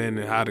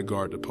understanding how to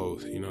guard the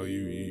post.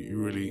 You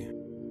really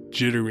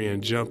jittery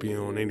and jumpy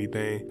on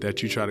anything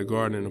that you try to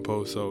guard in the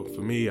post. So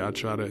for me, I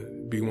try to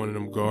be one of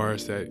them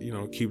guards that,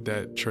 keep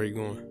that trait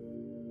going.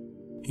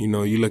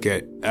 You look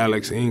at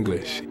Alex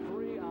English.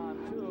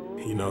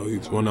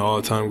 He's one of the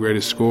all-time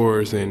greatest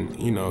scorers, and,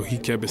 he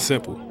kept it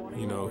simple.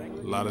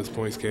 A lot of his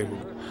points came from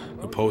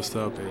the post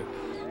up. And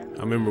I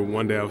remember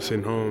one day I was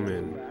sitting home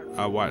and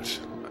I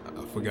watched,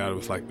 I forgot, it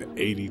was like the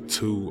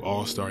 82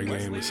 All-Star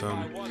game or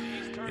something.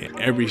 And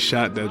every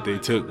shot that they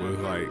took was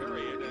like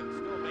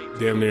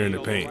damn near in the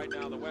paint.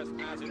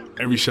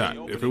 Every shot.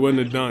 If it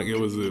wasn't a dunk, it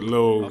was a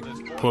little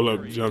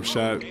pull-up jump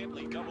shot,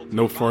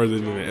 no farther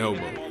than the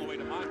elbow.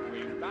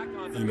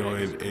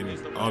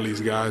 And all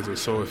these guys are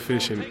so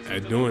efficient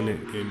at doing it.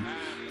 And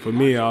for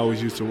me, I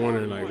always used to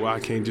wonder, why I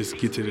can't just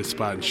get to this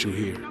spot and shoot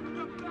here?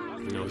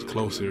 It's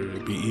closer,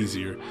 it'd be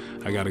easier.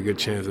 I got a good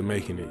chance of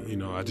making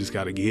it. I just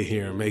got to get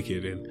here and make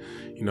it. And,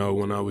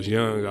 when I was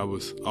young, I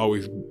was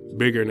always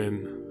bigger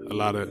than a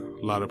lot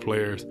of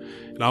players.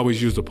 And I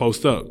always used to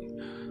post up.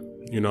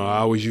 I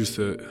always used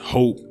to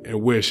hope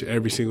and wish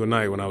every single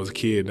night when I was a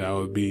kid that I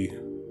would be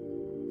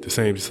the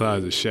same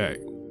size as Shaq.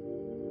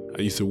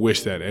 I used to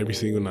wish that every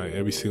single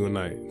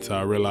night. So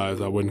I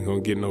realized I wasn't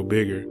going to get no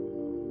bigger.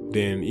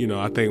 Then,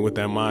 I think with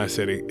that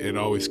mindset, it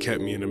always kept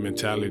me in the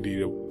mentality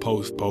to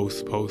post.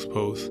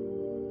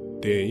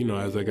 Then,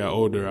 as I got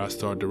older, I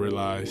started to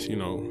realize,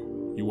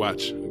 you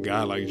watch a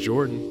guy like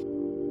Jordan,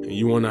 and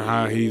you wonder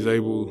how he's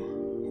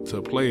able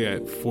to play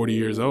at 40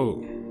 years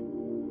old.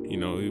 He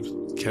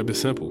kept it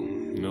simple,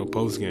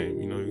 post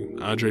game.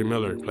 Andre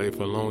Miller played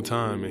for a long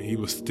time, and he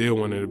was still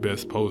one of the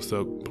best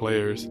post-up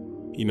players,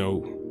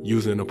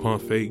 using a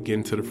pump fake,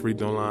 getting to the free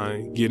throw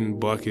line, getting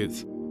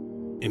buckets.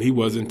 And he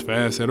wasn't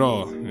fast at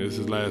all. This is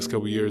his last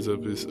couple years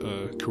of his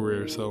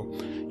career. So,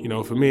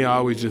 for me, I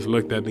always just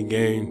looked at the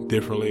game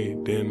differently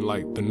than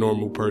like the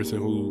normal person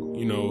who,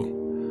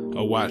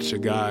 watch a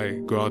guy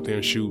go out there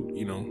and shoot,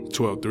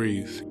 12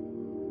 threes.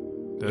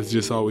 That's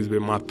just always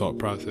been my thought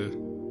process.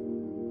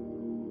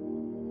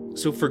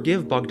 So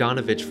forgive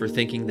Bogdanovich for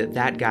thinking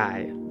that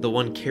guy, the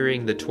one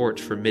carrying the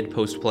torch for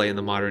mid-post play in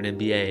the modern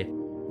NBA,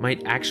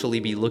 might actually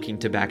be looking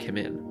to back him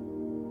in.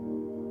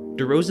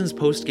 DeRozan's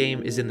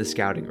postgame is in the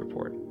scouting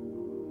report.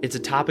 It's a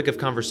topic of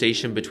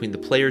conversation between the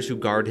players who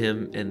guard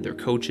him and their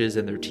coaches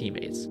and their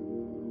teammates.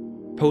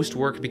 Post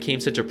work became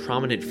such a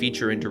prominent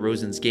feature in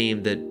DeRozan's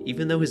game that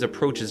even though his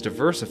approach is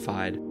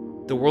diversified,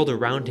 the world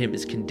around him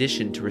is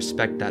conditioned to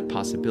respect that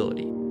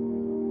possibility.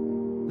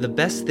 The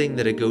best thing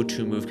that a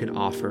go-to move can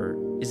offer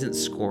isn't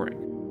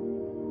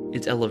scoring.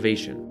 It's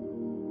elevation.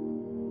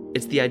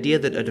 It's the idea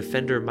that a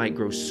defender might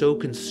grow so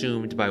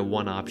consumed by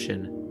one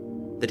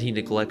option that he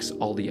neglects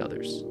all the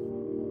others.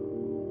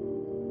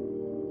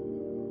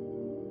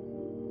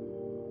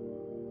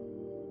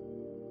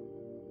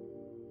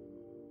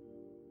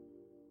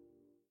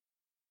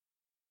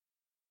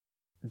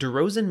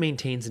 DeRozan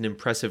maintains an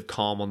impressive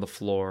calm on the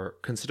floor,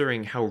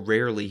 considering how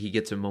rarely he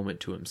gets a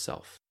moment to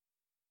himself.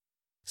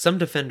 Some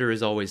defender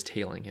is always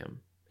tailing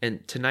him,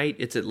 and tonight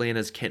it's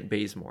Atlanta's Kent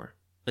Bazemore,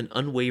 an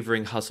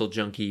unwavering hustle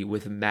junkie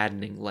with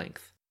maddening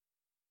length.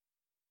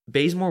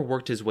 Bazemore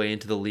worked his way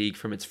into the league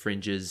from its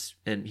fringes,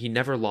 and he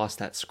never lost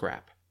that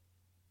scrap.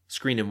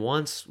 Screen him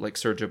once, like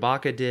Serge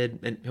Ibaka did,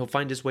 and he'll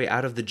find his way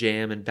out of the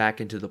jam and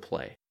back into the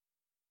play.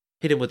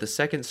 Hit him with a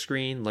second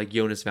screen, like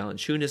Jonas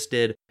Valanciunas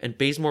did, and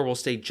Bazemore will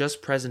stay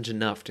just present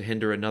enough to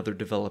hinder another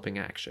developing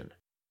action.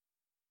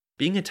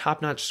 Being a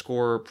top-notch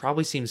scorer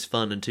probably seems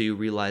fun until you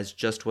realize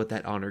just what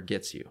that honor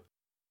gets you.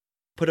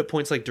 Put up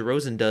points like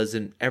DeRozan does,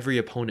 and every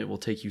opponent will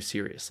take you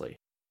seriously.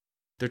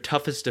 Their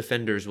toughest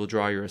defenders will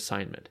draw your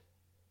assignment.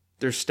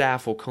 Their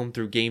staff will comb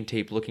through game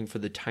tape looking for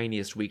the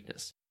tiniest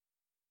weakness.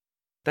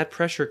 That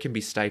pressure can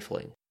be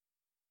stifling,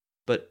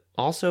 but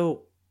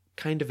also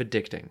kind of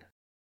addicting.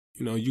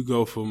 You know, you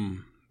go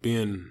from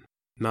being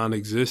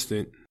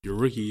non-existent your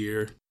rookie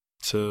year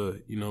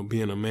to,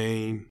 being a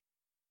main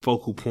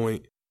focal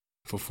point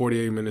for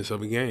 48 minutes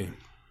of a game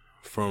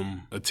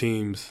from a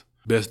team's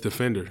best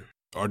defender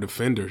or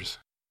defenders.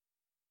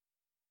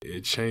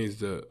 It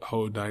changed the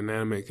whole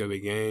dynamic of the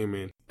game,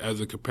 and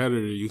as a competitor,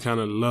 you kind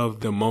of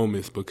love the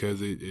moments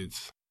because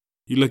it's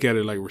you look at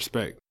it like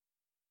respect,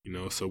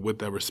 So with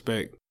that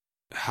respect,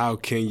 how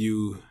can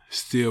you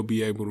still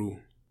be able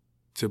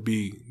to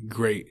be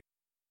great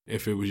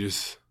if it was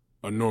just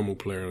a normal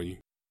player on you?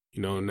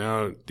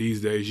 Now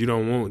these days you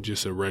don't want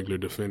just a regular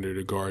defender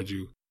to guard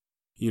you.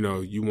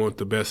 You want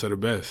the best of the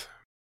best.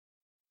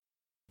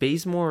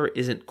 Bazemore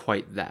isn't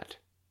quite that,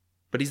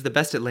 but he's the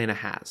best Atlanta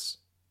has.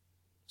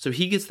 So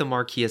he gets the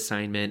marquee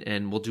assignment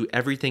and will do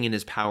everything in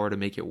his power to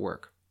make it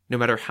work, no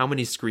matter how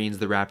many screens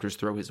the Raptors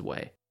throw his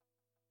way.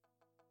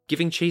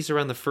 Giving chase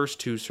around the first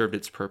two served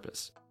its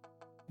purpose.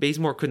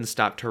 Bazemore couldn't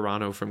stop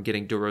Toronto from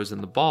getting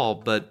DeRozan the ball,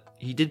 but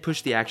he did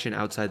push the action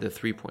outside the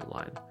three-point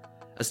line,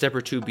 a step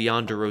or two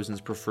beyond DeRozan's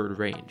preferred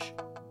range.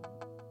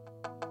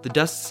 The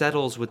dust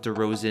settles with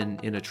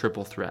DeRozan in a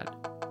triple threat,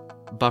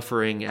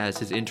 buffering as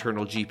his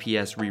internal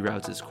GPS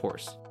reroutes his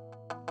course.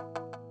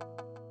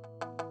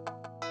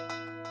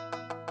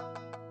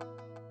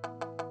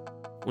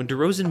 When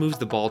DeRozan moves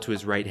the ball to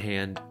his right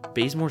hand,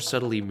 Bazemore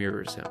subtly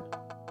mirrors him.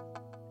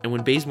 And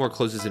when Bazemore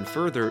closes in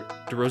further,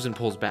 DeRozan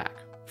pulls back,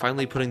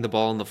 finally putting the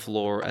ball on the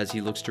floor as he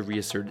looks to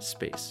reassert his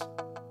space.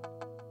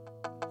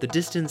 The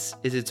distance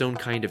is its own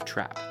kind of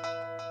trap.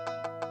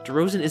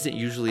 DeRozan isn't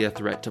usually a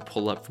threat to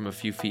pull up from a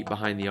few feet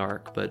behind the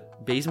arc,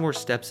 but Bazemore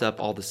steps up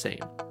all the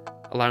same,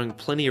 allowing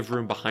plenty of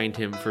room behind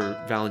him for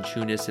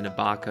Valanciunas and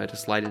Ibaka to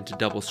slide into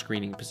double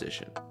screening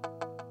position.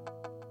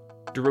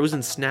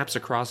 DeRozan snaps a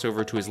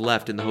crossover to his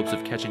left in the hopes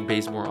of catching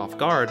Bazemore off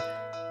guard,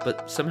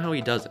 but somehow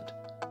he doesn't.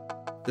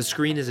 The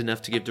screen is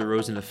enough to give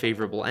DeRozan a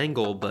favorable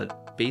angle,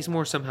 but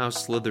Bazemore somehow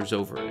slithers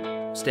over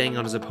it, staying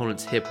on his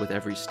opponent's hip with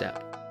every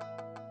step.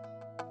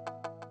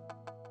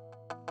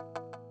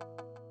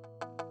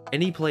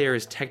 Any player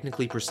as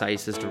technically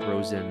precise as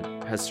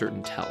DeRozan has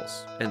certain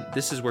tells, and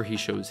this is where he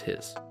shows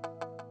his.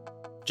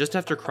 Just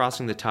after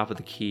crossing the top of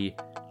the key,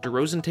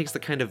 DeRozan takes the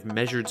kind of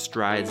measured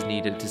strides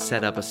needed to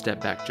set up a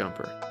step-back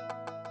jumper.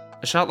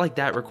 A shot like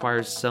that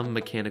requires some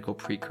mechanical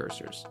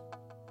precursors.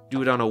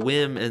 Do it on a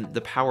whim and the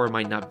power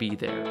might not be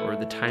there, or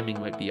the timing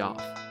might be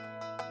off.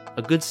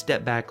 A good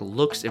step back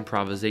looks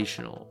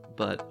improvisational,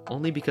 but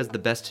only because the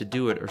best to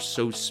do it are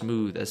so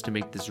smooth as to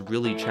make this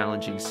really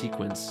challenging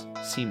sequence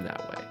seem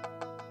that way.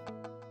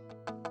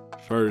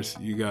 First,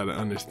 you got to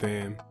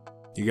understand,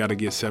 you got to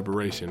get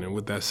separation, and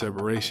with that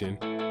separation,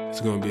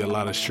 it's going to be a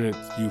lot of strength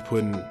you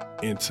putting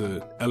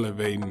into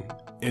elevating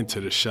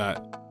into the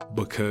shot,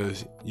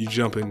 because you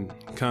jumping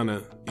kind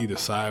of either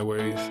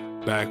sideways,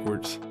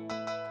 backwards.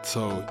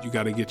 So you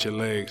got to get your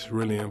legs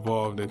really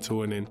involved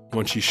into it. And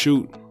once you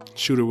shoot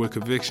it with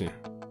conviction,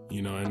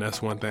 and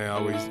that's one thing I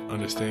always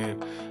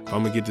understand. If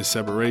I'm going to get the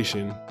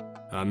separation,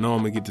 I know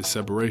I'm going to get the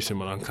separation,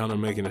 but I'm kind of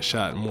making a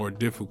shot more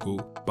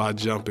difficult by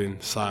jumping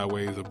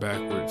sideways or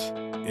backwards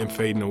and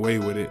fading away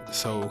with it.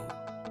 So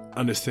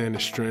understand the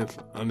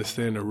strength,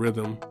 understand the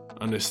rhythm,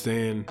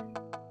 understand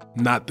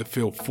not to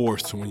feel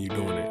forced when you're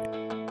doing it.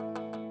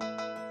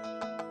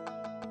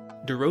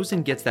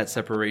 DeRozan gets that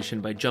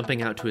separation by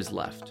jumping out to his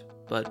left,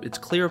 but it's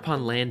clear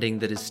upon landing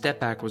that his step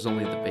back was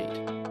only the bait.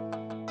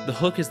 The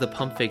hook is the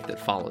pump fake that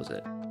follows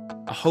it,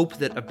 a hope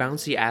that a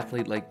bouncy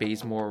athlete like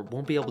Bazemore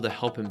won't be able to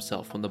help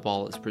himself when the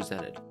ball is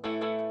presented.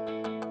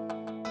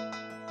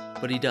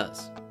 But he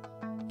does.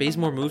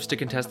 Bazemore moves to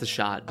contest the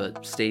shot,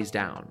 but stays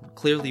down,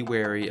 clearly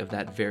wary of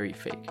that very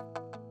fake.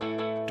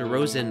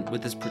 DeRozan,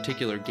 with this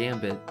particular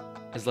gambit,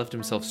 has left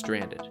himself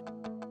stranded.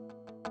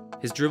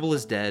 His dribble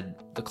is dead,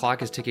 the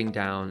clock is ticking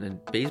down, and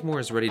Bazemore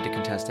is ready to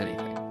contest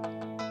anything.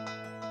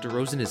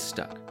 DeRozan is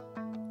stuck.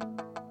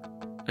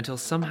 Until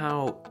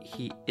somehow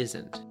he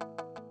isn't.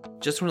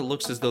 Just when it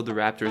looks as though the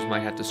Raptors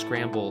might have to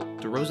scramble,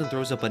 DeRozan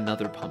throws up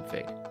another pump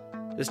fake,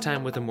 this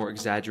time with a more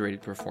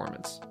exaggerated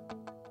performance.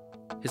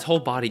 His whole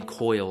body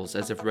coils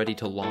as if ready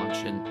to launch,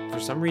 and for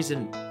some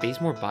reason,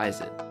 Bazemore buys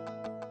it.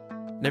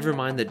 Never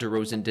mind that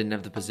DeRozan didn't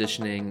have the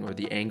positioning or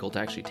the angle to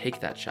actually take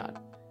that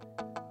shot.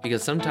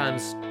 Because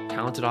sometimes,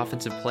 talented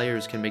offensive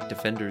players can make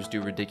defenders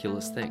do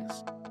ridiculous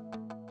things.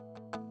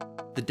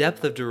 The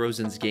depth of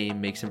DeRozan's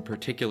game makes him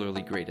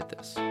particularly great at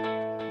this.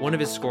 One of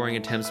his scoring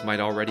attempts might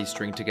already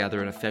string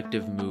together an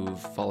effective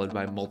move followed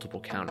by multiple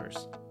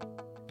counters.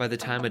 By the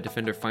time a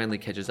defender finally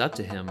catches up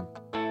to him,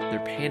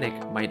 their panic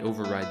might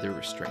override their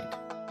restraint.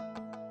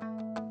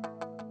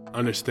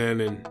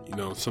 Understanding,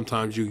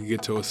 sometimes you can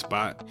get to a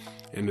spot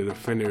and the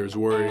defender is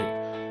worried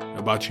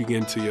about you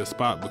getting to your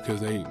spot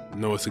because they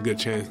know it's a good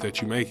chance that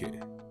you make it.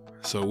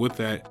 So with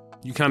that,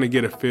 you kind of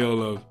get a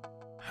feel of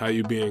how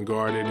you're being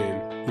guarded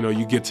and,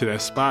 you get to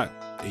that spot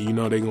and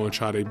they're going to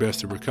try their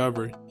best to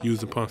recover, use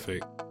the pump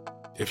fake.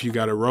 If you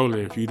got it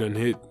rolling, if you done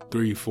hit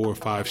 3, 4,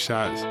 5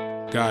 shots,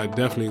 guy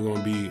definitely going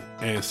to be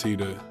antsy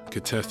to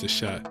contest the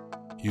shot.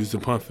 Use the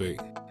pump fake.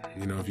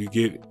 If you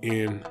get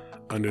in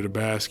under the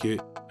basket,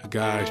 a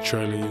guy's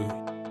trailing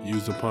you,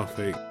 use the pump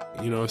fake.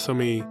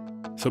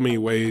 So many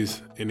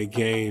ways in the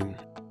game,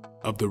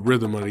 of the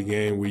rhythm of the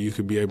game, where you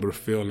could be able to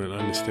feel and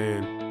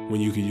understand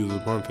when you could use a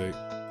pump fake.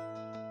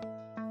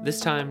 This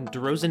time,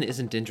 DeRozan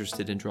isn't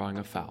interested in drawing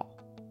a foul.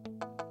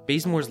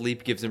 Bazemore's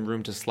leap gives him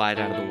room to slide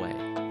out of the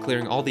way,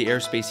 clearing all the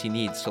airspace he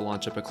needs to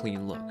launch up a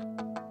clean look.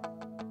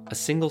 A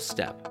single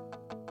step,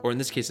 or in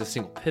this case a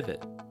single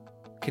pivot,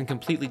 can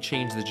completely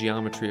change the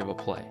geometry of a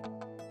play.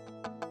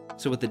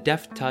 So with a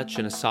deft touch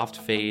and a soft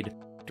fade,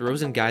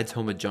 DeRozan guides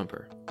home a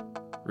jumper,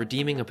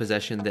 redeeming a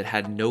possession that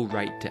had no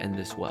right to end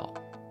this well.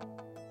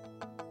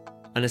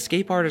 An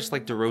escape artist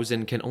like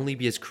DeRozan can only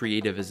be as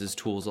creative as his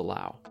tools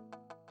allow.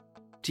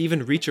 To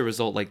even reach a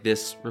result like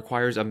this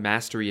requires a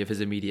mastery of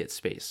his immediate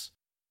space,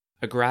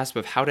 a grasp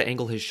of how to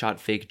angle his shot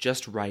fake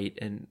just right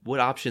and what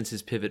options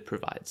his pivot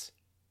provides.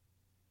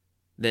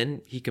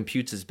 Then he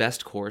computes his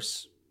best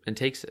course and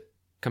takes it,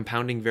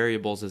 compounding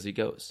variables as he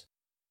goes.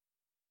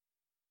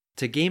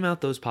 To game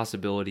out those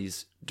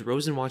possibilities,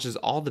 DeRozan watches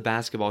all the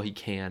basketball he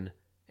can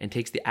and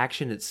takes the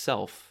action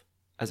itself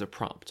as a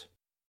prompt.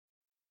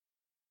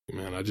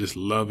 Man, I just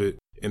love it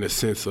in a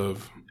sense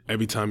of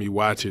every time you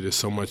watch it, there's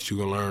so much you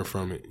can learn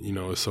from it.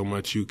 There's so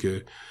much you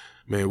could,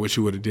 what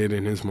you would have did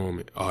in this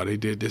moment. Oh, they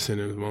did this in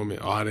this moment.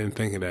 Oh, I didn't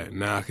think of that.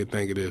 Now I can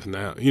think of this.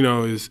 Now,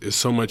 it's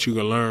so much you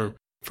can learn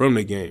from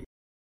the game.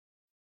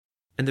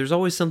 And there's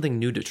always something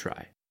new to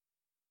try.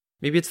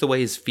 Maybe it's the way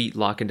his feet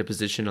lock into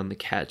position on the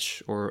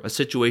catch, or a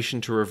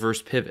situation to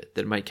reverse pivot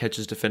that might catch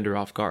his defender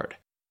off guard.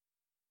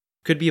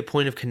 Could be a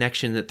point of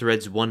connection that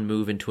threads one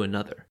move into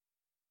another.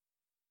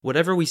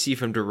 Whatever we see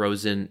from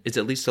DeRozan is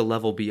at least a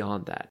level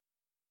beyond that.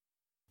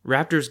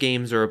 Raptors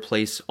games are a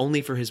place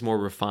only for his more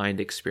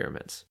refined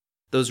experiments,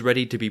 those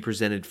ready to be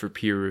presented for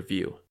peer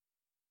review.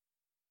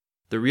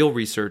 The real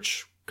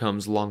research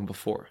comes long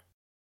before.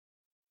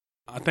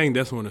 I think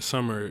that's when the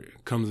summer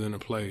comes into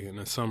play, and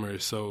the summer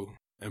is so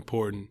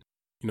important.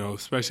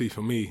 Especially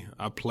for me,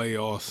 I play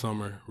all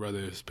summer, whether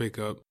it's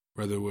pickup,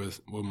 whether it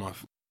was with my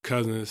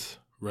cousins,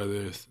 whether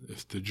it's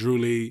the Drew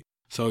League.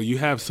 So you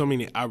have so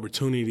many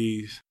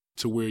opportunities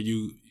to where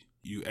you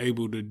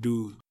able to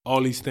do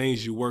all these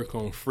things you work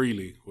on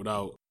freely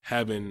without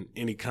having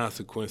any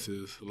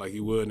consequences like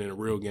you would in a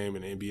real game,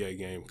 in an NBA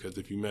game. Because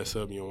if you mess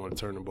up, you don't want to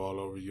turn the ball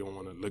over, you don't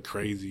want to look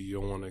crazy,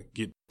 you don't want to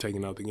get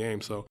taken out the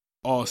game. So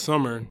all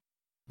summer,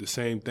 the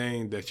same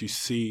thing that you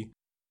see,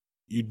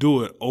 you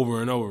do it over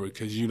and over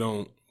because you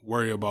don't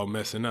worry about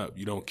messing up.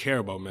 You don't care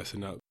about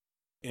messing up.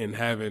 And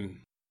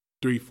having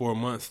 3-4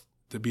 months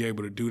to be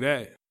able to do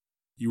that,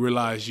 you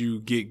realize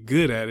you get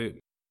good at it,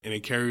 and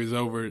it carries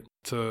over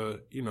to,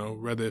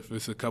 whether if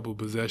it's a couple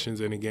possessions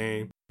in a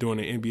game during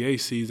the NBA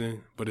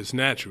season, but it's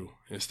natural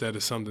instead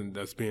of something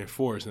that's being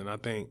forced. And I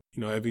think,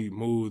 every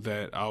move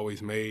that I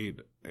always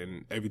made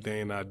and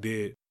everything I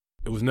did,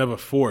 it was never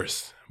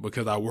forced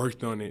because I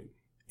worked on it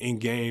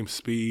in-game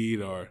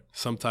speed or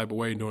some type of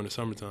way during the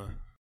summertime.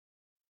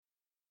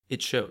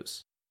 It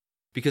shows.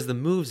 Because the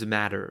moves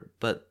matter,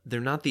 but they're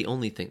not the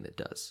only thing that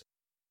does.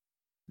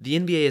 The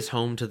NBA is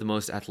home to the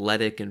most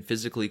athletic and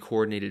physically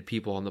coordinated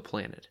people on the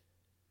planet.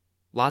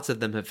 Lots of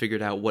them have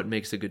figured out what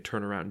makes a good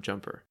turnaround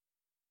jumper.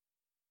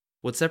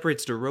 What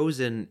separates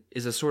DeRozan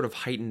is a sort of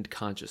heightened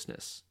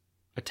consciousness,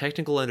 a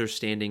technical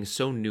understanding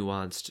so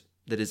nuanced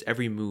that his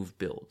every move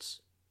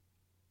builds.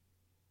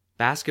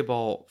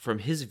 Basketball, from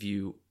his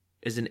view,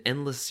 is an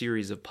endless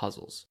series of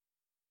puzzles,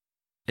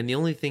 and the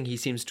only thing he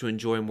seems to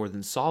enjoy more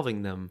than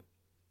solving them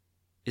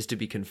is to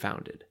be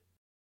confounded.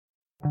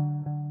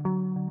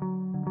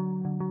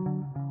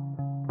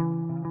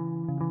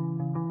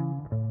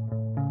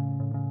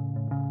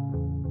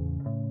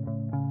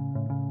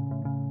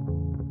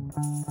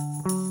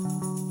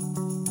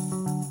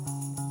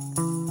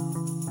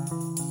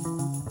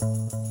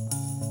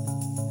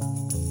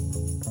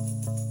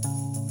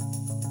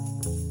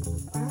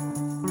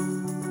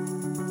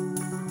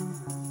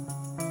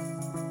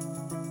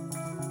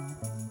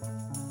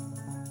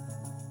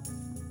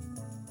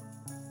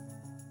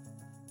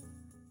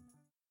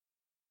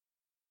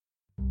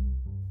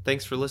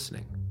 Thanks for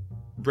listening.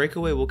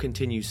 Breakaway will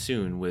continue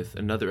soon with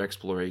another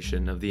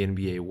exploration of the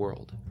NBA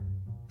world.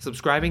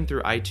 Subscribing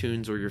through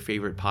iTunes or your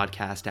favorite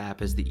podcast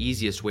app is the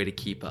easiest way to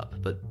keep up,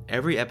 but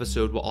every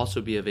episode will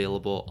also be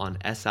available on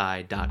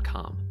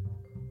si.com.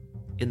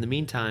 In the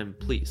meantime,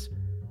 please,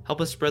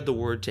 Help us spread the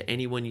word to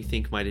anyone you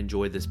think might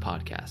enjoy this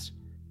podcast.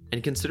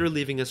 And consider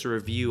leaving us a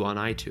review on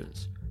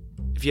iTunes.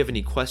 If you have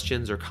any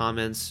questions or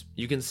comments,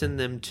 you can send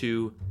them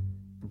to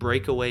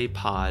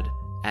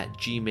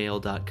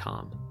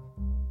breakawaypod@gmail.com.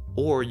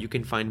 Or you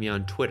can find me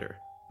on Twitter,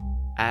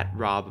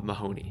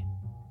 @RobMahoney.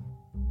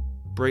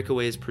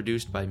 Breakaway is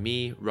produced by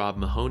me, Rob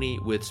Mahoney,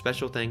 with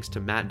special thanks to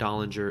Matt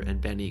Dollinger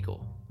and Ben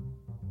Eagle.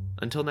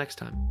 Until next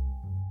time.